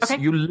 It's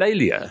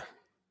Eulalia,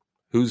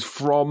 who's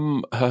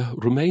from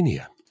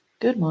Romania.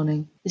 Good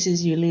morning. This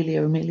is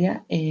Eulalia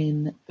Emilia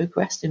in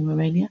Bucharest in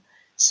Romania.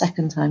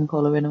 Second time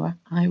caller in a row.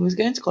 I was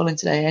going to call in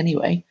today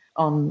anyway,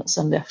 on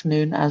Sunday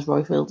afternoon, as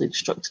Royfield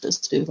instructed us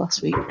to do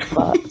last week,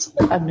 but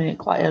I'm doing it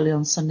quite early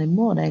on Sunday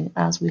morning,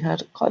 as we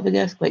had quite a big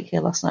earthquake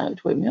here last night,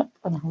 which woke me up,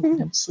 and I haven't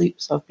been able to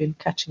sleep, so I've been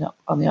catching up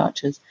on the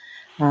Archers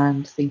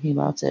and thinking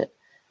about it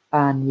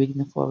and reading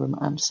the forum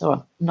and so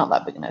on. Not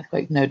that big an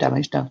earthquake, no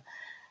damage done.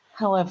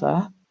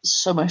 However,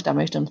 so much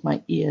damage done to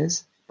my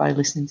ears by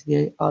listening to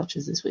the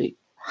Archers this week.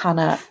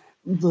 Hannah,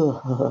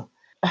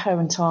 her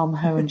and Tom,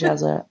 her and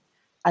Jazza.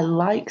 I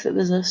like that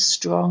there's a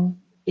strong,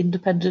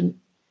 independent,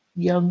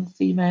 young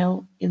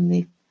female in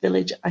the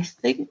village, I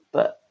think,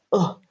 but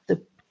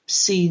the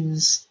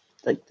scenes,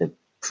 like the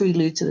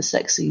prelude to the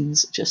sex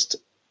scenes, just,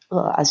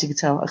 as you can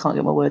tell, I can't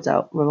get my words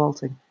out,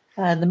 revolting.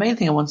 And the main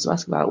thing I wanted to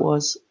ask about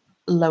was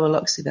Lower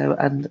Luxie, though,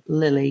 and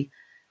Lily,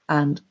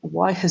 and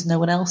why has no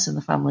one else in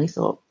the family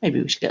thought,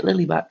 maybe we should get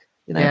Lily back?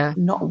 You know,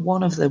 not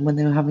one of them, when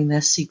they were having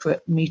their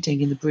secret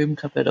meeting in the broom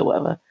cupboard or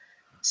whatever,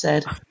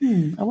 said,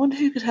 I wonder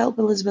who could help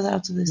Elizabeth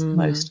out of this the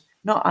most.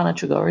 Not Anna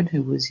Trigorin,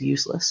 who was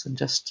useless and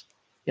just,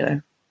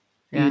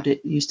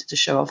 used it to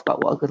show off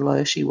about what a good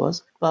lawyer she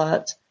was.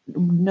 But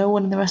no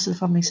one in the rest of the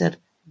family said,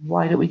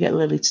 why don't we get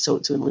Lily to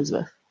talk to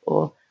Elizabeth?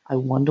 Or, I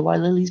wonder why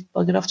Lily's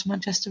buggered off to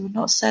Manchester and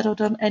not said or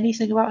done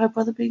anything about her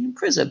brother being in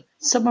prison.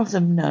 Some of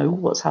them know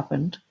what's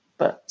happened,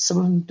 but some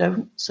of them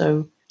don't.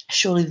 So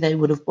surely they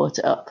would have brought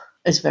it up.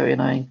 It's very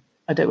annoying.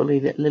 I don't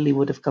believe it. Lily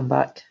would have come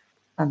back.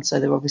 And so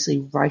they're obviously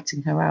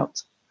writing her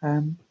out,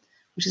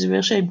 which is a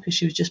real shame because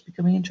she was just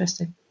becoming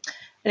interesting.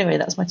 Anyway,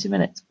 that's my 2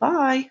 minutes.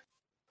 Bye.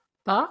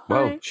 Bye.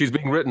 Well, she's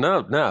being written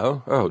out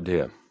now. Oh,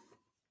 dear.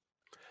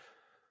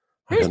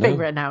 Who's being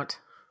written out?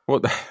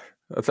 Well,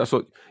 that's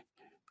what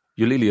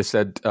Eulilia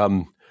said.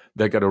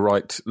 They're going to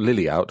write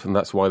Lily out, and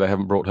that's why they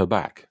haven't brought her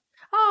back.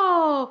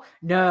 Oh,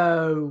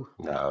 no.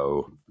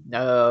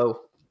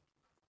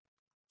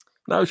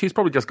 No, she's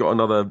probably just got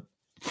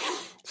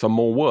some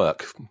more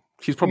work.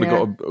 She's probably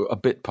got a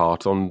bit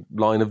part on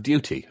Line of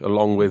Duty,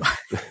 along with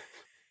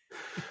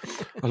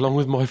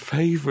my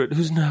favourite,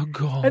 who's now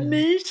gone.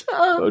 Anisha.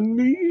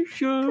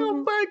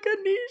 Come back,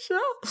 Anisha.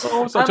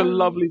 Oh, such a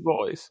lovely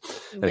voice.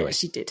 Anyway. Yeah,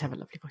 she did have a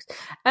lovely voice.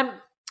 I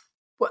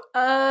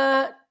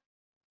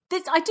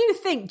do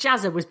think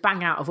Jazza was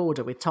bang out of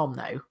order with Tom,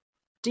 though.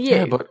 Do you?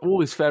 Yeah, but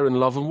all is fair in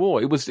love and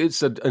war.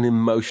 It's an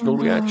emotional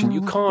reaction.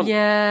 You can't.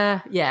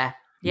 Yeah.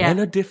 Men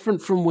are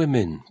different from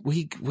women.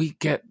 We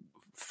get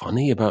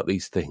funny about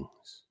these things.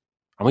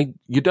 I mean,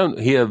 you don't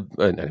hear...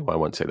 Anyway, I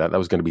won't say that. That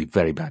was going to be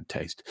very bad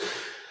taste.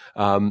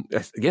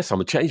 Yes, I'm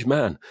a changed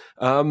man.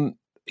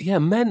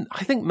 Men.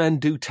 I think men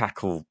do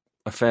tackle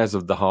affairs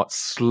of the heart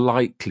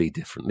slightly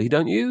differently,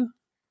 don't you?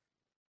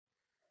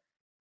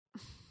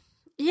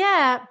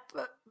 Yeah.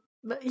 But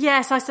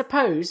yes, I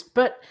suppose.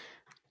 But...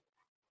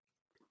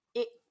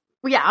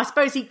 I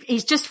suppose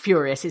he's just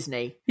furious, isn't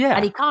he? Yeah.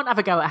 And he can't have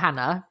a go at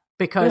Hannah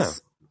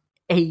because...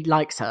 he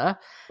likes her.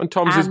 And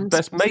Tom's his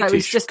best mate-ish, so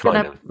he's just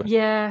kind of.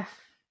 Yeah.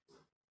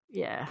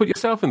 Put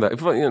yourself in that.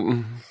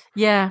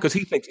 Yeah. Because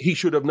he thinks he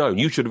should have known.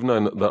 You should have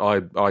known that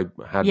I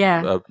had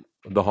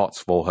the hots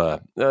for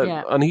her.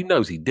 And he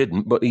knows he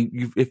didn't, but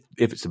if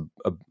it's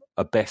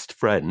a best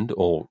friend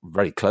or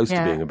very close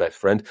to being a best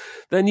friend,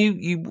 then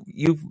you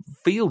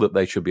feel that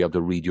they should be able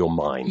to read your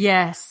mind.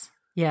 Yes.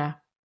 Yeah.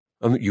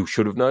 And you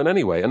should have known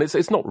anyway. And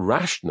it's not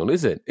rational,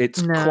 is it?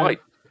 It's quite...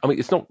 I mean,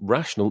 it's not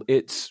rational.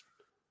 It's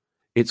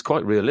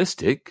quite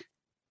realistic.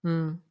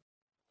 I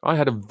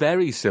had a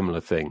very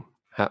similar thing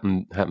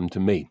happen to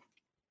me,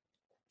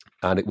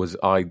 and it was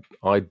I'd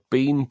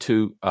been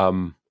to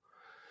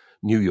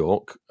New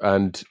York,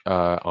 and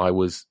I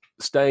was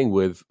staying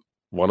with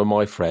one of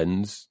my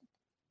friends'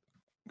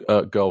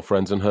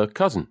 girlfriends and her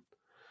cousin.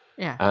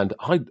 Yeah, and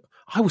I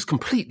was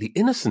completely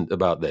innocent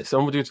about this.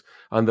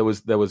 And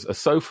there was a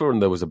sofa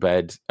and there was a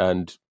bed,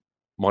 and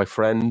my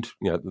friend,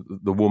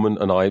 the woman,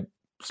 and I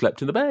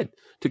slept in the bed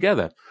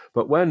together.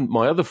 But when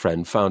my other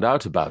friend found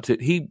out about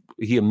it, he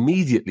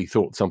immediately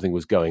thought something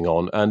was going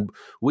on, and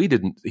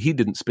he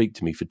didn't speak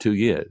to me for 2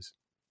 years.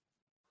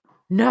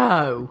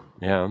 No.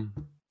 Yeah.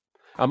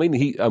 I mean,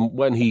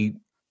 when he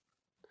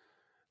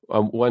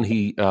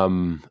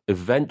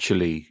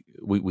eventually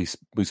we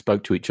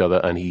spoke to each other,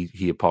 and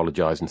he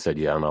apologized and said,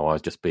 "Yeah, no, I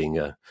was just being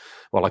I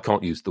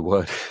can't use the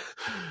word,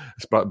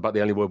 but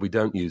the only word we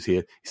don't use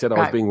here." He said I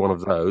was being one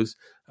of those,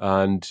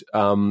 and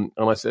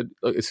I said,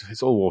 "Look,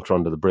 it's all water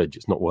under the bridge.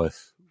 It's not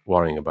worth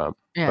worrying about.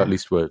 Yeah. But at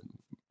least we're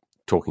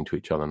talking to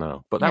each other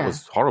now." But that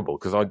was horrible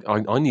because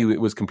I knew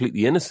it was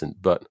completely innocent,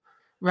 but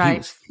he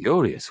was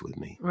furious with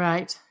me.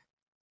 Right.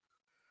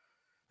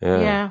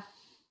 Yeah.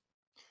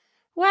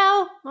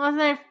 Well,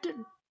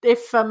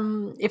 if I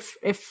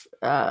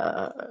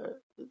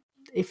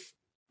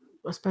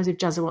suppose if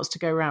Jazza wants to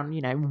go around,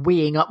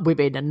 weeing up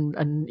women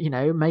and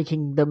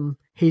making them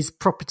his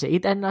property,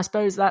 then I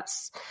suppose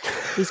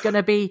he's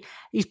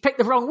picked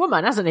the wrong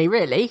woman, hasn't he?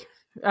 Really?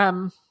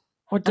 I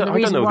don't know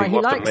if he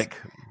wants to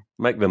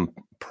make them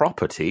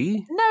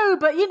property. No,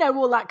 but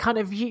all that kind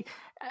of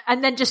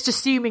and then just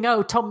assuming,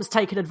 Tom's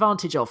taken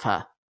advantage of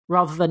her,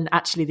 rather than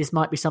actually this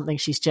might be something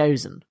she's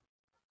chosen.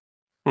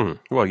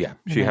 Well, yeah,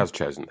 she has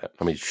chosen that.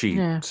 I mean, she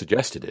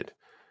suggested it.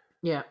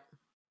 Yeah.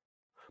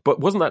 But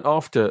wasn't that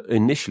after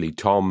initially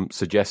Tom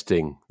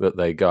suggesting that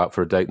they go out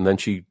for a date, and then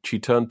she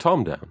turned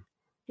Tom down?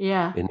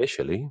 Yeah.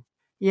 Initially.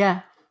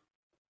 Yeah.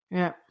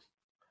 Yeah.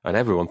 And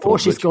everyone thought... Or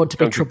she's going to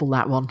be trouble,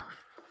 that one.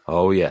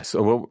 Oh, yes.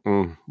 Well,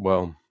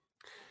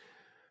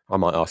 I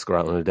might ask her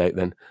out on a date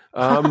then.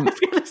 I was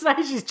going to say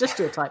she's just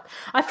your type.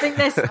 I think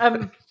there's...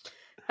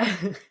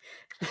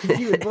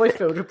 You and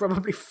Roifield would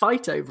probably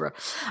fight over her.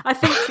 I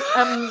think...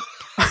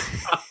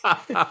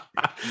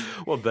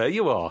 Well, there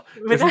you are.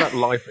 Isn't that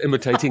life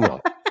imitating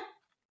art?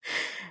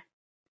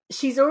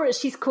 She's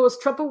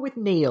caused trouble with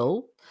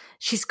Neil.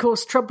 She's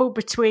caused trouble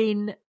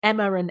between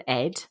Emma and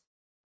Ed.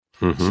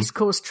 Mm-hmm. She's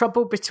caused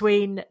trouble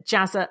between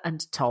Jazza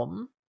and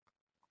Tom.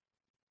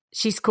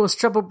 She's caused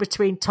trouble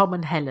between Tom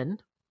and Helen,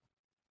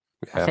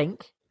 I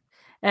think.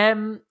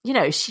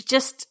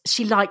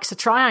 She likes a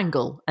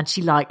triangle and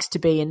she likes to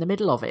be in the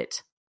middle of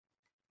it.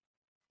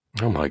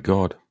 Oh, my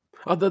God.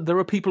 There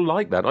are people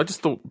like that. I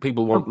just thought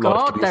people want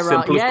life to be as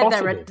simple as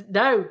possible.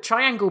 No,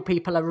 triangle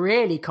people are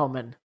really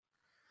common.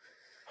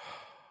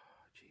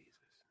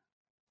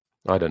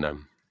 I don't know.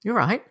 You're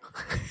right.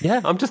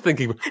 Yeah, I'm just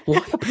thinking, why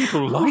are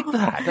people like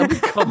that? I mean,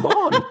 come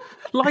on.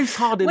 Life's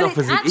hard enough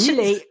as it is.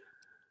 Actually,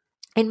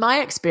 in my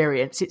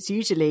experience, it's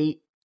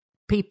usually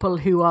people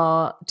who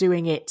are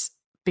doing it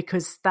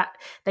because that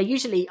they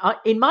usually,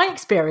 in my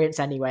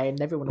experience anyway,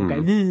 and everyone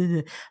will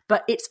go,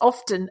 but it's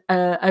often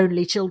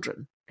only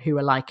children who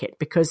are like it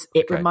because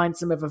it reminds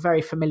them of a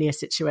very familiar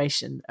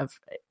situation of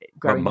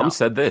growing up. My mum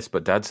said this,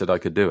 but Dad said I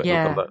could do it.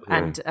 Yeah,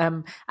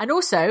 and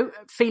also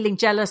feeling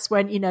jealous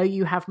when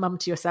you have mum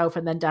to yourself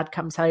and then Dad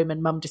comes home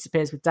and mum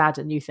disappears with Dad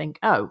and you think,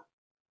 oh,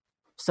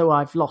 so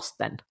I've lost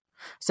then.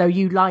 So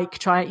you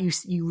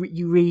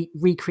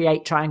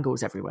recreate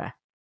triangles everywhere.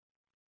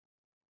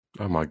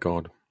 Oh my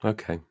God!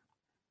 Okay,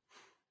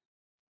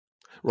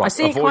 right. I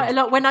see it quite a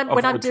lot when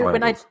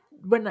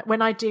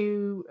I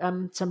do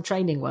some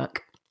training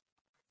work.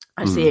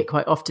 I see it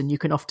quite often. You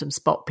can often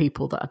spot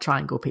people that are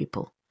triangle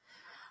people.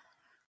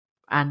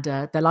 And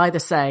they'll either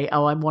say,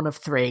 oh, I'm one of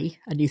three.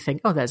 And you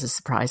think, oh, there's a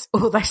surprise.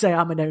 Or they say,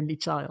 I'm an only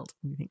child.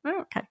 And you think,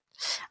 oh, okay.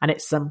 And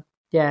it's, and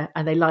they're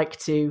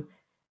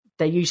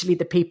usually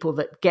the people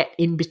that get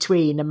in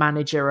between a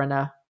manager and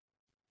a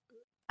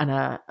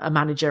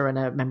manager and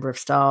a member of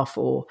staff,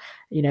 or,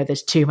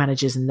 there's two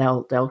managers and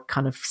they'll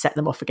kind of set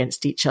them off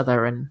against each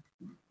other and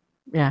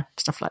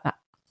stuff like that.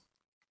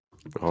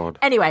 God.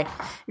 Anyway,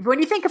 when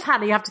you think of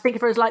Hannah, you have to think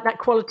of her as like that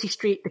Quality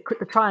Street, the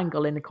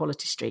triangle in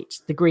Equality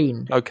Street, the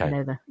green. Okay.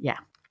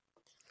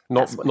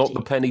 Not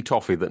the penny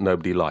toffee that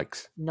nobody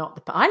likes.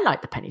 I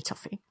like the penny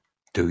toffee.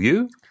 Do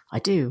you? I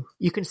do.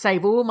 You can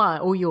save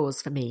all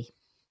yours for me.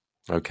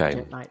 Okay. I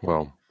don't like them.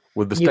 Well,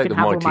 with the state of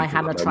my teeth, you can have all my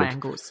Hannah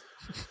triangles.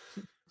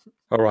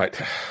 All right,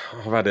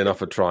 I've had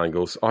enough of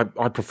triangles. I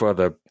prefer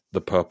the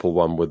purple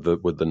one with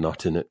the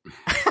nut in it.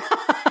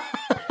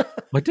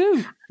 I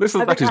do. That's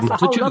a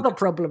whole other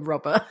problem,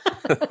 Robert.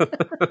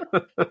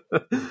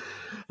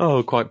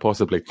 Oh, quite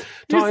possibly.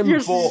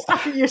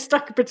 You're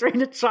stuck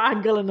between a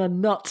triangle and a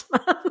nut.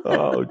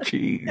 Oh,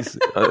 jeez.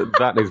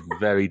 That is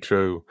very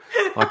true.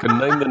 I can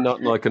name the nut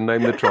and I can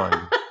name the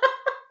triangle.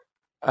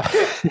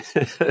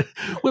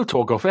 We'll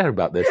talk off air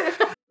about this.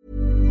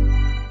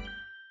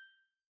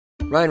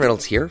 Ryan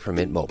Reynolds here from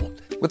Mint Mobile.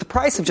 With the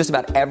price of just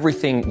about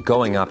everything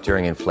going up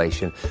during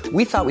inflation,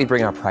 we thought we'd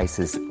bring our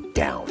prices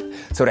down.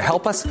 So to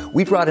help us,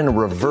 we brought in a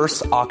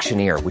reverse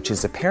auctioneer, which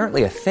is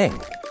apparently a thing.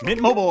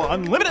 Mint Mobile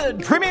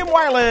Unlimited Premium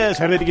Wireless.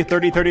 How to get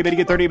 30, 30, bit to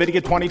get 30, bit to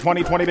get 20,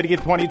 20, 20, bit to get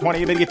 20,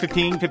 20, bit to get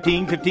 15,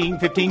 15, 15,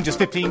 15, just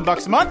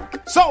 $15 a month?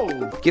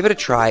 Sold! Give it a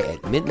try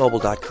at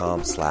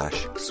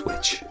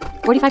mintmobile.com/switch.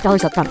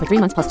 $45 up front for 3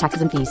 months plus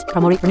taxes and fees.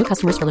 Promo rate for new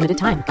customers for limited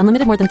time.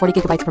 Unlimited more than 40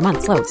 gigabytes per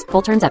month. Slows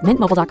full terms at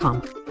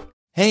mintmobile.com.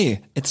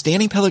 Hey, it's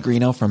Danny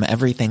Pellegrino from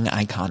Everything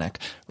Iconic.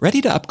 Ready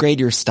to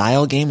upgrade your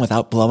style game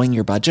without blowing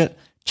your budget?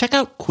 Check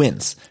out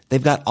Quince.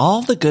 They've got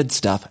all the good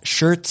stuff,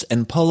 shirts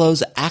and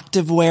polos,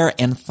 activewear,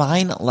 and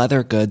fine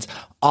leather goods,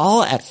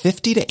 all at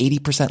 50 to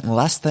 80%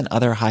 less than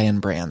other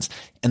high-end brands.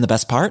 And the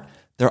best part?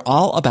 They're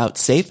all about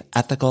safe,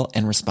 ethical,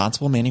 and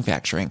responsible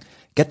manufacturing.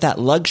 Get that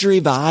luxury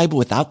vibe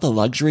without the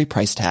luxury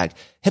price tag.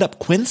 Hit up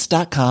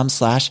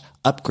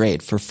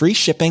quince.com/upgrade for free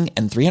shipping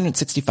and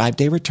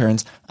 365-day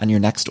returns on your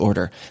next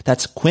order.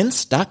 That's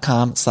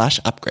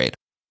quince.com/upgrade.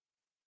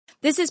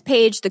 This is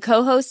Paige, the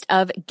co-host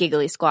of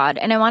Giggly Squad,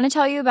 and I want to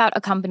tell you about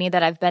a company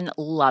that I've been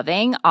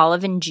loving,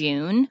 Olive &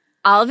 June.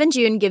 Olive &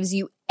 June gives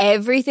you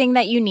everything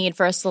that you need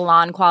for a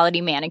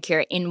salon-quality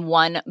manicure in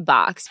one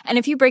box. And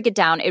if you break it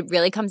down, it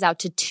really comes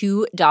out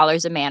to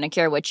 $2 a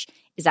manicure, which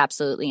is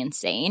absolutely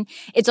insane.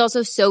 It's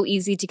also so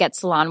easy to get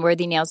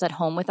salon-worthy nails at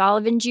home with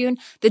Olive & June.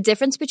 The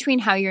difference between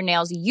how your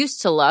nails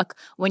used to look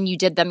when you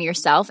did them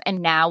yourself and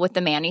now with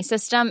the Mani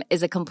system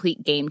is a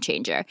complete game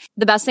changer.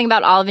 The best thing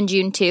about Olive &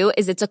 June, too,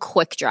 is it's a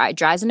quick dry.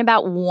 Dries in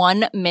about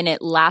 1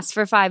 minute, lasts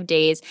for 5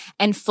 days,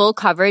 and full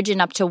coverage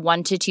in up to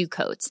 1 to 2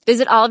 coats.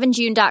 Visit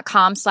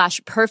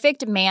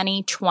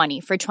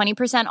oliveandjune.com/perfectmani20 for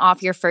 20%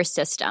 off your first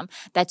system.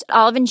 That's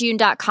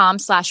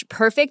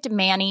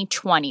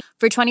oliveandjune.com/perfectmani20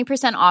 for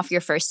 20% off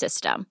your first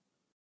system.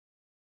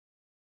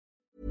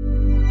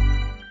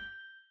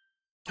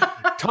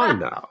 Time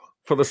now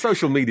for the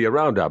social media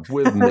roundup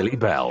with Millie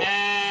Bell.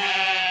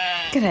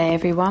 G'day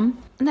everyone.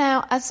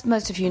 Now, as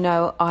most of you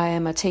know, I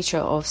am a teacher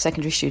of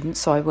secondary students,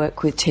 so I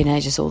work with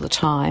teenagers all the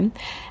time.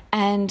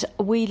 And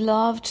we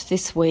loved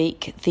this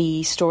week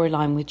the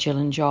storyline with Jill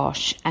and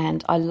Josh,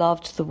 and I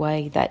loved the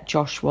way that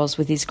Josh was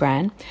with his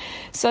gran.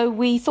 So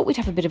we thought we'd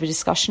have a bit of a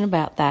discussion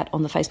about that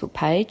on the Facebook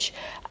page,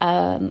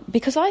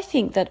 because I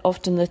think that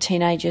often the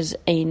teenagers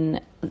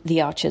in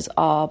The Archers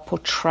are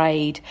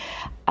portrayed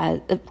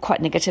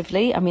quite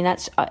negatively. I mean,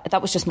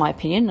 that was just my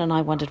opinion, and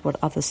I wondered what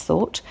others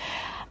thought.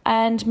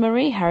 And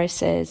Marie Harris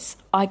says,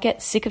 I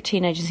get sick of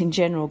teenagers in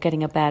general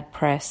getting a bad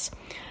press.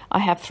 I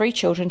have 3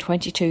 children,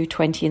 22,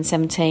 20 and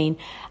 17,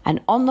 and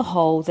on the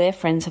whole, their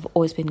friends have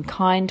always been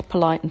kind,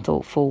 polite and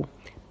thoughtful.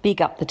 Big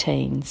up the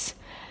teens.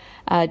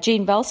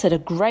 Jean Bell said, a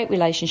great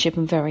relationship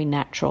and very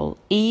natural.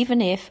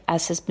 Even if,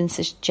 as has been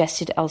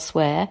suggested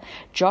elsewhere,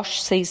 Josh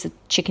sees the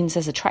chickens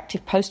as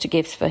attractive poster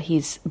gifts for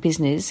his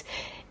business,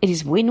 it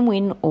is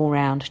win-win all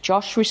round.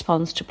 Josh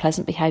responds to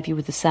pleasant behaviour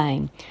with the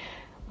same.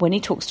 When he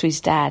talks to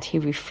his dad, he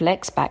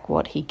reflects back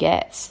what he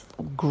gets.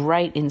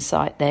 Great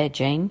insight there,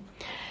 Jean.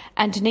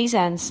 And Denise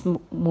Ann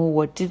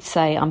Smallwood did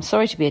say, I'm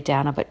sorry to be a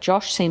downer, but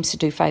Josh seems to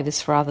do favours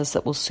for others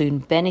that will soon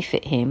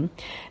benefit him.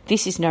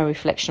 This is no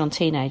reflection on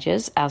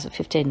teenagers, ours at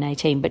 15 and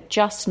 18, but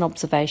just an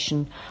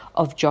observation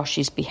of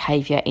Josh's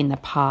behaviour in the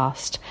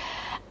past.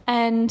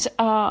 And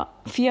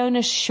Fiona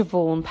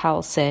Siobhan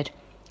Powell said,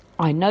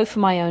 I know for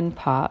my own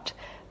part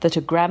that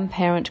a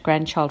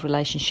grandparent-grandchild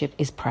relationship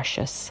is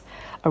precious.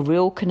 A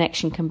real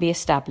connection can be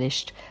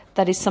established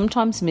that is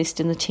sometimes missed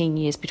in the teen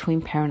years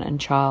between parent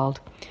and child.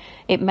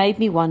 It made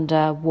me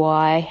wonder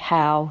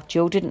how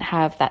Jill didn't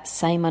have that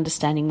same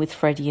understanding with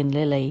Freddie and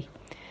Lily.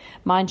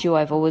 Mind you,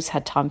 I've always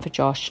had time for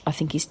Josh. I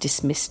think he's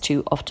dismissed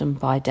too often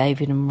by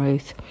David and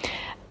Ruth.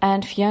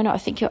 And Fiona, I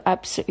think you're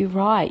absolutely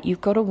right.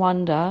 You've got to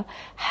wonder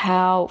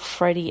how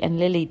Freddie and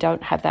Lily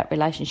don't have that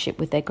relationship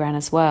with their gran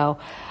as well.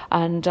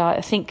 And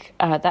I think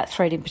that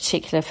thread in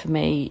particular for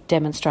me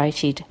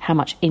demonstrated how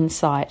much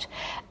insight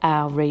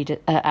our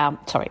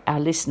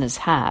listeners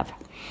have.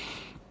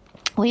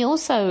 We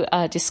also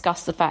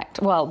discussed the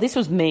fact, well, this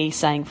was me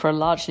saying for a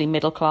largely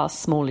middle-class,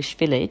 smallish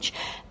village,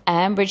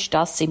 Ambridge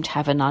does seem to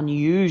have an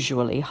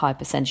unusually high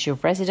percentage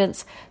of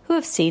residents who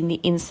have seen the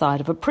inside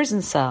of a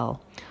prison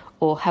cell.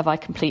 Or have I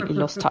completely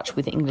lost touch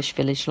with English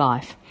village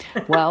life?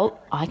 Well,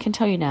 I can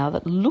tell you now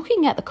that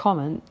looking at the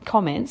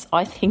comments,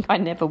 I think I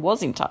never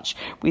was in touch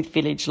with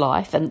village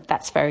life, and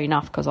that's fair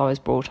enough because I was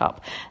brought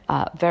up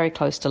very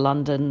close to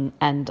London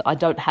and I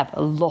don't have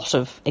a lot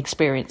of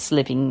experience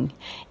living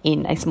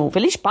in a small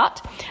village.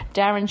 But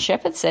Darren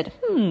Shepherd said,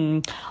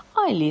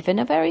 I live in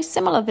a very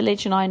similar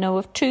village and I know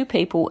of 2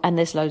 people and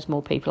there's loads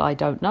more people I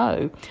don't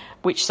know,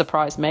 which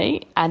surprised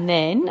me. And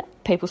then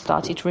people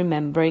started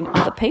remembering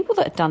other people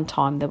that had done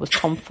time. There was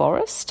Tom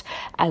Forrest,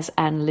 as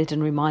Anne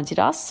Liddon reminded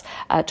us.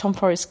 Tom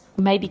Forrest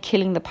maybe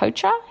killing the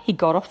poacher. He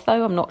got off,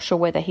 though. I'm not sure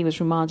whether he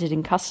was remanded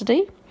in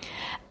custody.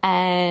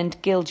 And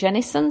Gil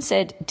Jennison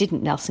said,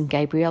 didn't Nelson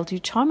Gabriel do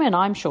time? And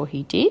I'm sure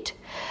he did.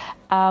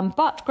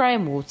 But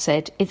Graham Ward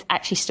said it's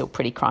actually still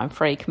pretty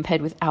crime-free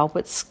compared with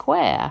Albert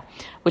Square,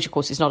 which, of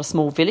course, is not a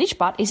small village,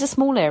 but is a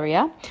small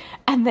area.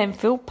 And then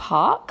Phil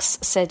Parks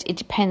said it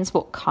depends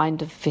what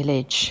kind of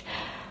village.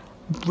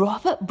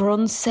 Robert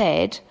Brun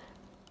said,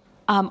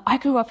 I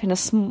grew up in a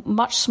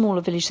much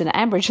smaller village than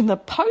Ambridge, and the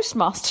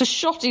postmaster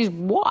shot his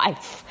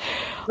wife.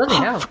 Bloody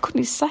hell. For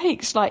goodness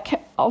sakes.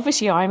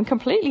 Obviously, I am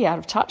completely out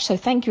of touch, so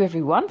thank you,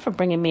 everyone, for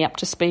bringing me up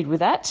to speed with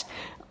that.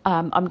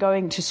 I'm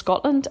going to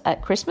Scotland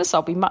at Christmas.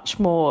 I'll be much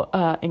more...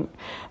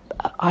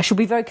 I shall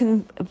be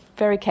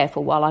very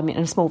careful while I'm in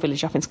a small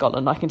village up in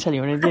Scotland, I can tell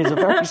you, and it is a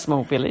very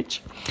small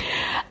village.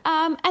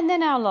 And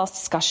then our last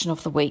discussion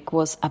of the week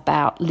was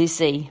about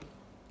Lizzie.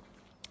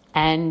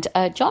 And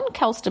John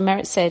Kelston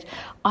Merritt said,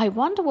 I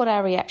wonder what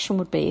our reaction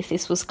would be if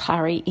this was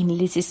Clary in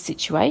Lizzie's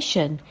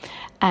situation.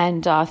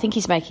 And I think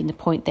he's making the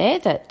point there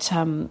that,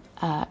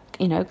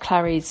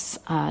 Clary's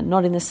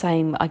not in the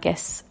same, I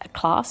guess,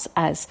 class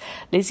as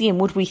Lizzie, and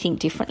would we think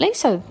differently?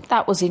 So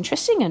that was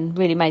interesting and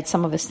really made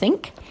some of us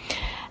think.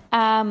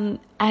 And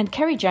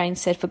Kerry Jane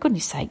said, for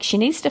goodness sake, she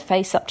needs to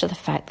face up to the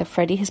fact that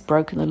Freddie has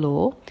broken the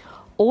law,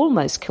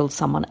 almost killed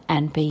someone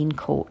and been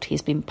caught. He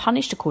has been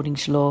punished according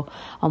to law,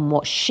 and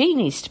what she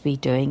needs to be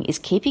doing is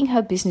keeping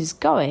her business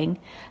going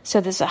so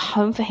there's a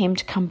home for him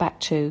to come back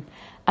to,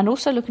 and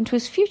also look into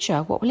his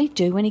future. What will he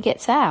do when he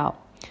gets out?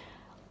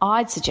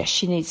 I'd suggest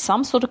she needs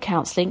some sort of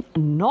counselling,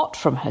 not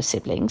from her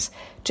siblings,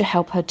 to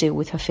help her deal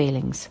with her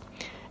feelings.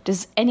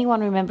 Does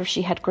anyone remember if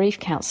she had grief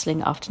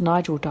counselling after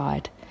Nigel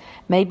died?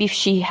 Maybe if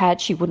she had,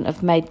 she wouldn't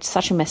have made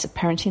such a mess of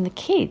parenting the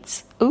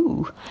kids.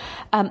 Ooh.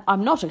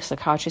 I'm not a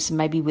psychiatrist, and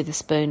maybe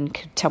Witherspoon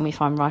could tell me if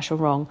I'm right or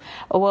wrong.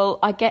 Well,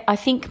 I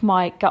think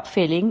my gut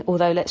feeling,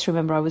 although let's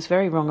remember I was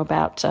very wrong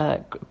about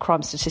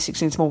crime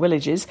statistics in small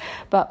villages,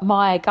 but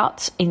my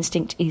gut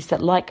instinct is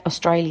that, like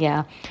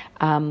Australia,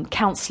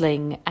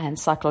 counselling and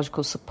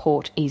psychological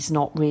support is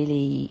not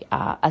really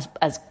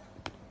as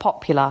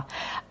popular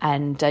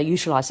and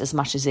utilised as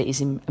much as it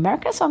is in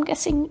America, so I'm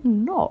guessing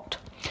not.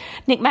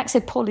 Nick Mack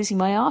said, poor Lizzie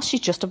may ask, she's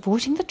just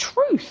avoiding the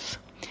truth.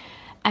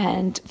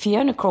 And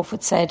Fiona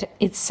Crawford said,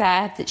 it's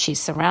sad that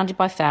she's surrounded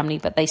by family,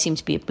 but they seem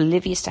to be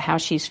oblivious to how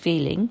she's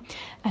feeling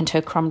and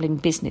her crumbling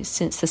business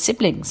since the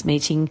siblings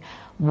meeting.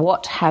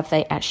 What have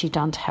they actually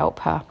done to help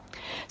her?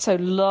 So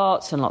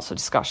lots and lots of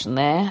discussion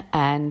there.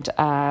 And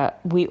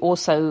we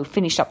also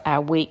finished up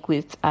our week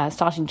with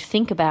starting to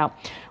think about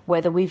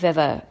whether we've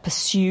ever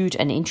pursued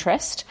an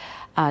interest,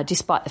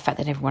 despite the fact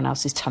that everyone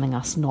else is telling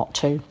us not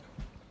to.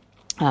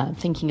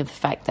 Thinking of the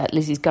fact that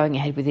Lizzie's going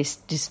ahead with this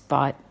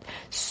despite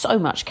so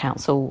much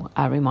counsel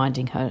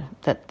reminding her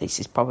that this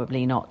is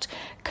probably not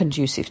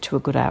conducive to a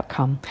good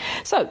outcome.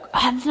 So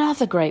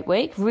another great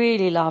week.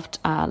 Really loved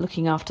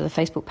looking after the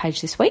Facebook page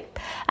this week.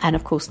 And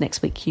of course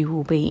next week you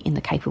will be in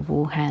the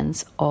capable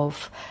hands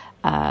of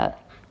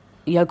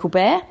Yokel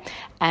Bear,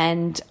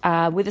 and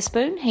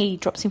Witherspoon. He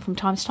drops in from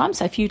time to time.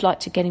 So if you'd like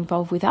to get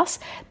involved with us,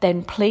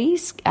 then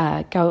please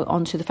go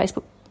onto the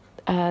Facebook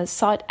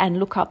site and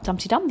look up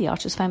Dumpty Dum, the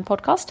Archers Fan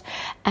Podcast,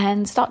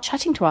 and start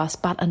chatting to us.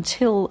 But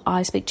until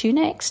I speak to you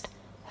next,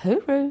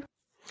 hooroo.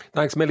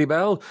 Thanks, Millie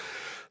Bell.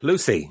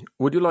 Lucy,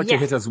 would you like to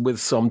hit us with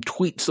some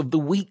tweets of the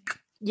week?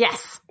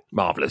 Yes.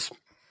 Marvellous.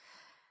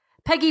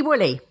 Peggy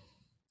Woolley.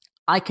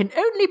 I can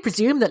only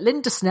presume that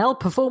Linda Snell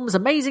performs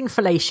amazing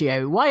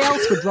fellatio. Why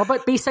else would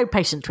Robert be so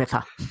patient with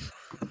her?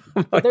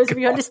 For those of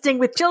you who are listening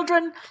with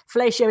children,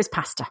 fellatio is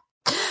pasta.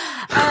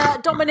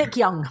 Dominic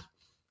Young.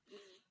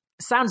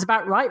 Sounds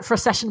about right for a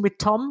session with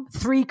Tom.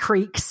 3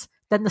 creaks,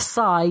 then the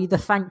sigh, the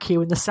thank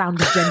you, and the sound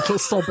of gentle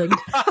sobbing.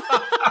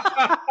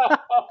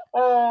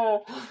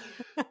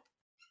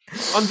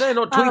 And they're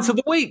not tweets of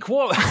the week.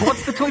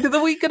 What's the tweet of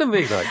the week going to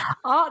be like?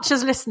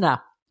 Archer's listener.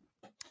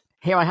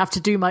 Here I have to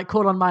do my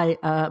call on my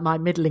my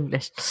Middle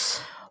English.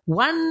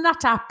 One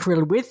nut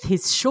April with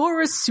his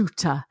sure as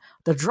suitor,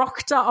 the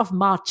Doctor of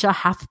Marcher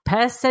hath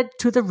said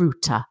to the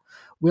rooter,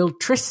 will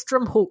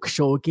Tristram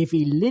Hawkshaw give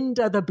ye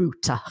Linda the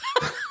booter?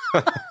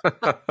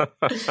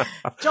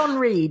 John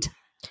Reed.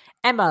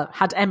 Emma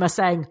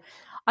saying,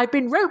 I've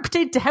been roped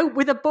in to help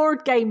with a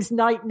board games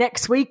night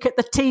next week at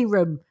the tea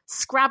room.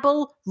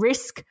 Scrabble,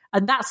 Risk,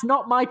 and that's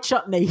not my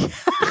chutney.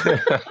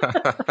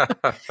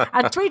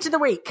 And tweet of the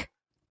week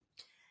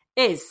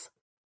is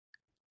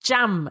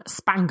Jam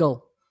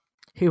Spangle,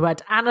 who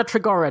had Anna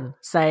Trigorin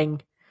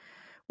saying,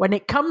 when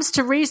it comes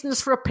to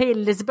reasons for appeal,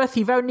 Elizabeth,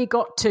 you've only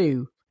got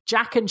 2.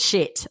 Jack and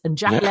shit, and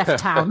Jack left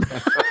town.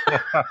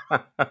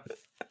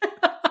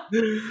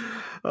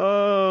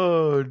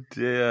 Oh,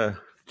 dear.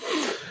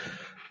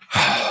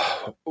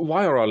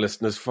 Why are our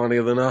listeners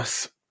funnier than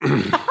us?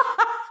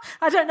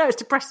 I don't know. It's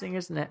depressing,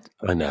 isn't it?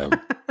 I know.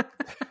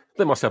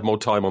 They must have more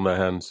time on their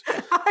hands.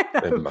 I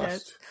know. They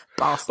must.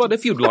 But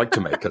if you'd like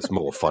to make us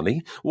more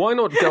funny, why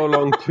not go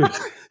along to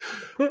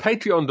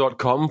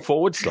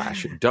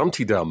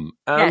patreon.com/dumptydum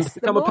and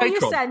become a patron? The more you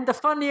send, the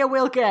funnier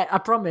we'll get, I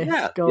promise.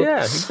 Yeah,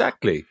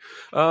 exactly.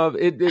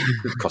 It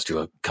costs you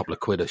a couple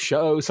of quid a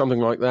show, something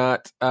like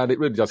that, and it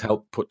really does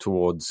help put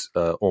towards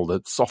all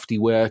the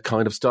software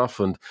kind of stuff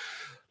and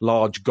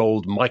large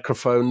gold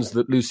microphones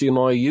that Lucy and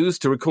I use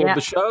to record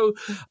the show.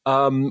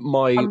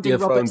 My earphone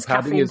Robert's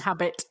padding caffeine is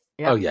habit.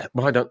 Oh yeah,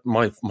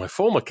 my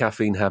former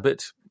caffeine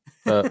habit.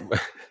 I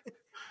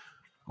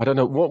don't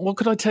know what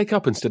could I take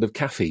up instead of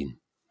caffeine.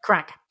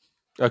 Crack.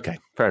 Okay,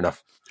 fair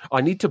enough. I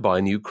need to buy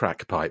a new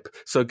crack pipe.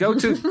 So go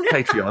to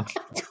Patreon.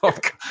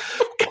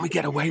 Can we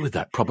get away with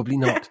that? Probably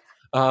not.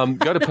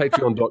 Go to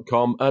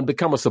patreon.com and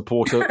become a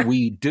supporter.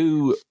 We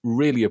do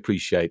really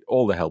appreciate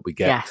all the help we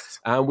get. Yes.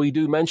 And we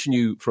do mention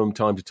you from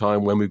time to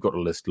time when we've got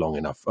a list long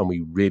enough. And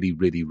we really,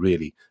 really,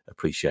 really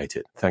appreciate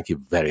it. Thank you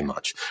very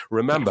much.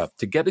 Remember,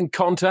 to get in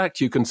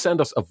contact, you can send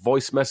us a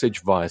voice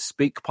message via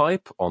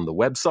SpeakPipe on the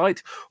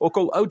website or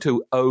call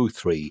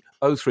 0203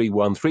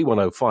 031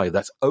 3105.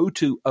 That's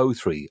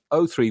 0203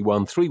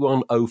 031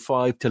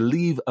 3105 to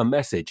leave a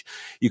message.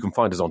 You can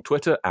find us on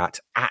Twitter at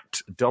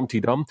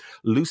DumptyDum.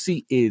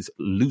 Lucy is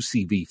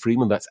Lucy V.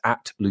 Freeman. That's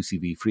at Lucy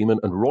V. Freeman.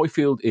 And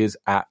Royfield is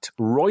at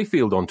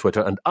Royfield on Twitter.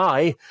 And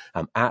I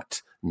am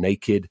at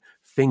Naked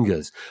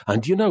Fingers.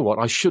 And you know what?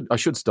 I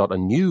should start a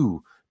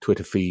new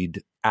Twitter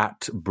feed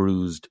at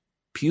Bruised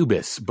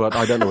Pubis, but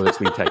I don't know whether it's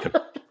been taken.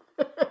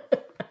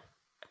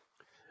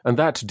 And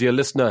that, dear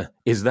listener,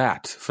 is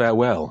that.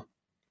 Farewell.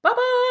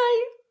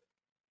 Bye-bye.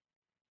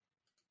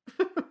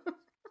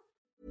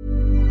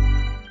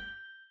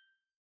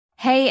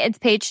 Hey, it's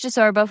Paige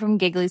DeSorbo from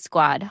Giggly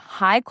Squad.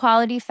 High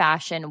quality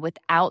fashion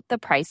without the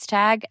price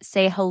tag.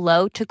 Say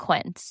hello to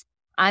Quince.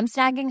 I'm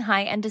snagging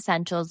high-end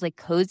essentials like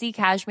cozy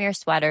cashmere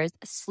sweaters,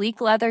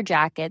 sleek leather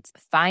jackets,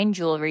 fine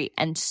jewelry,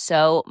 and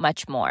so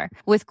much more.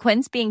 With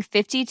Quince being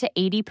 50 to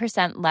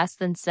 80% less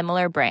than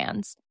similar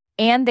brands.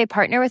 And they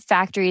partner with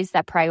factories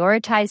that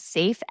prioritize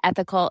safe,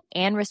 ethical,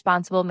 and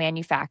responsible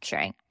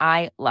manufacturing.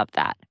 I love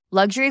that.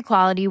 Luxury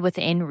quality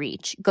within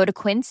reach. Go to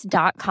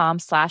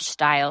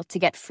quince.com/style to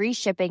get free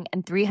shipping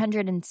and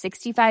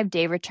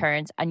 365-day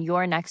returns on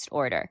your next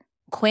order.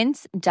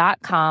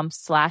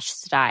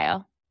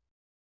 Quince.com/style.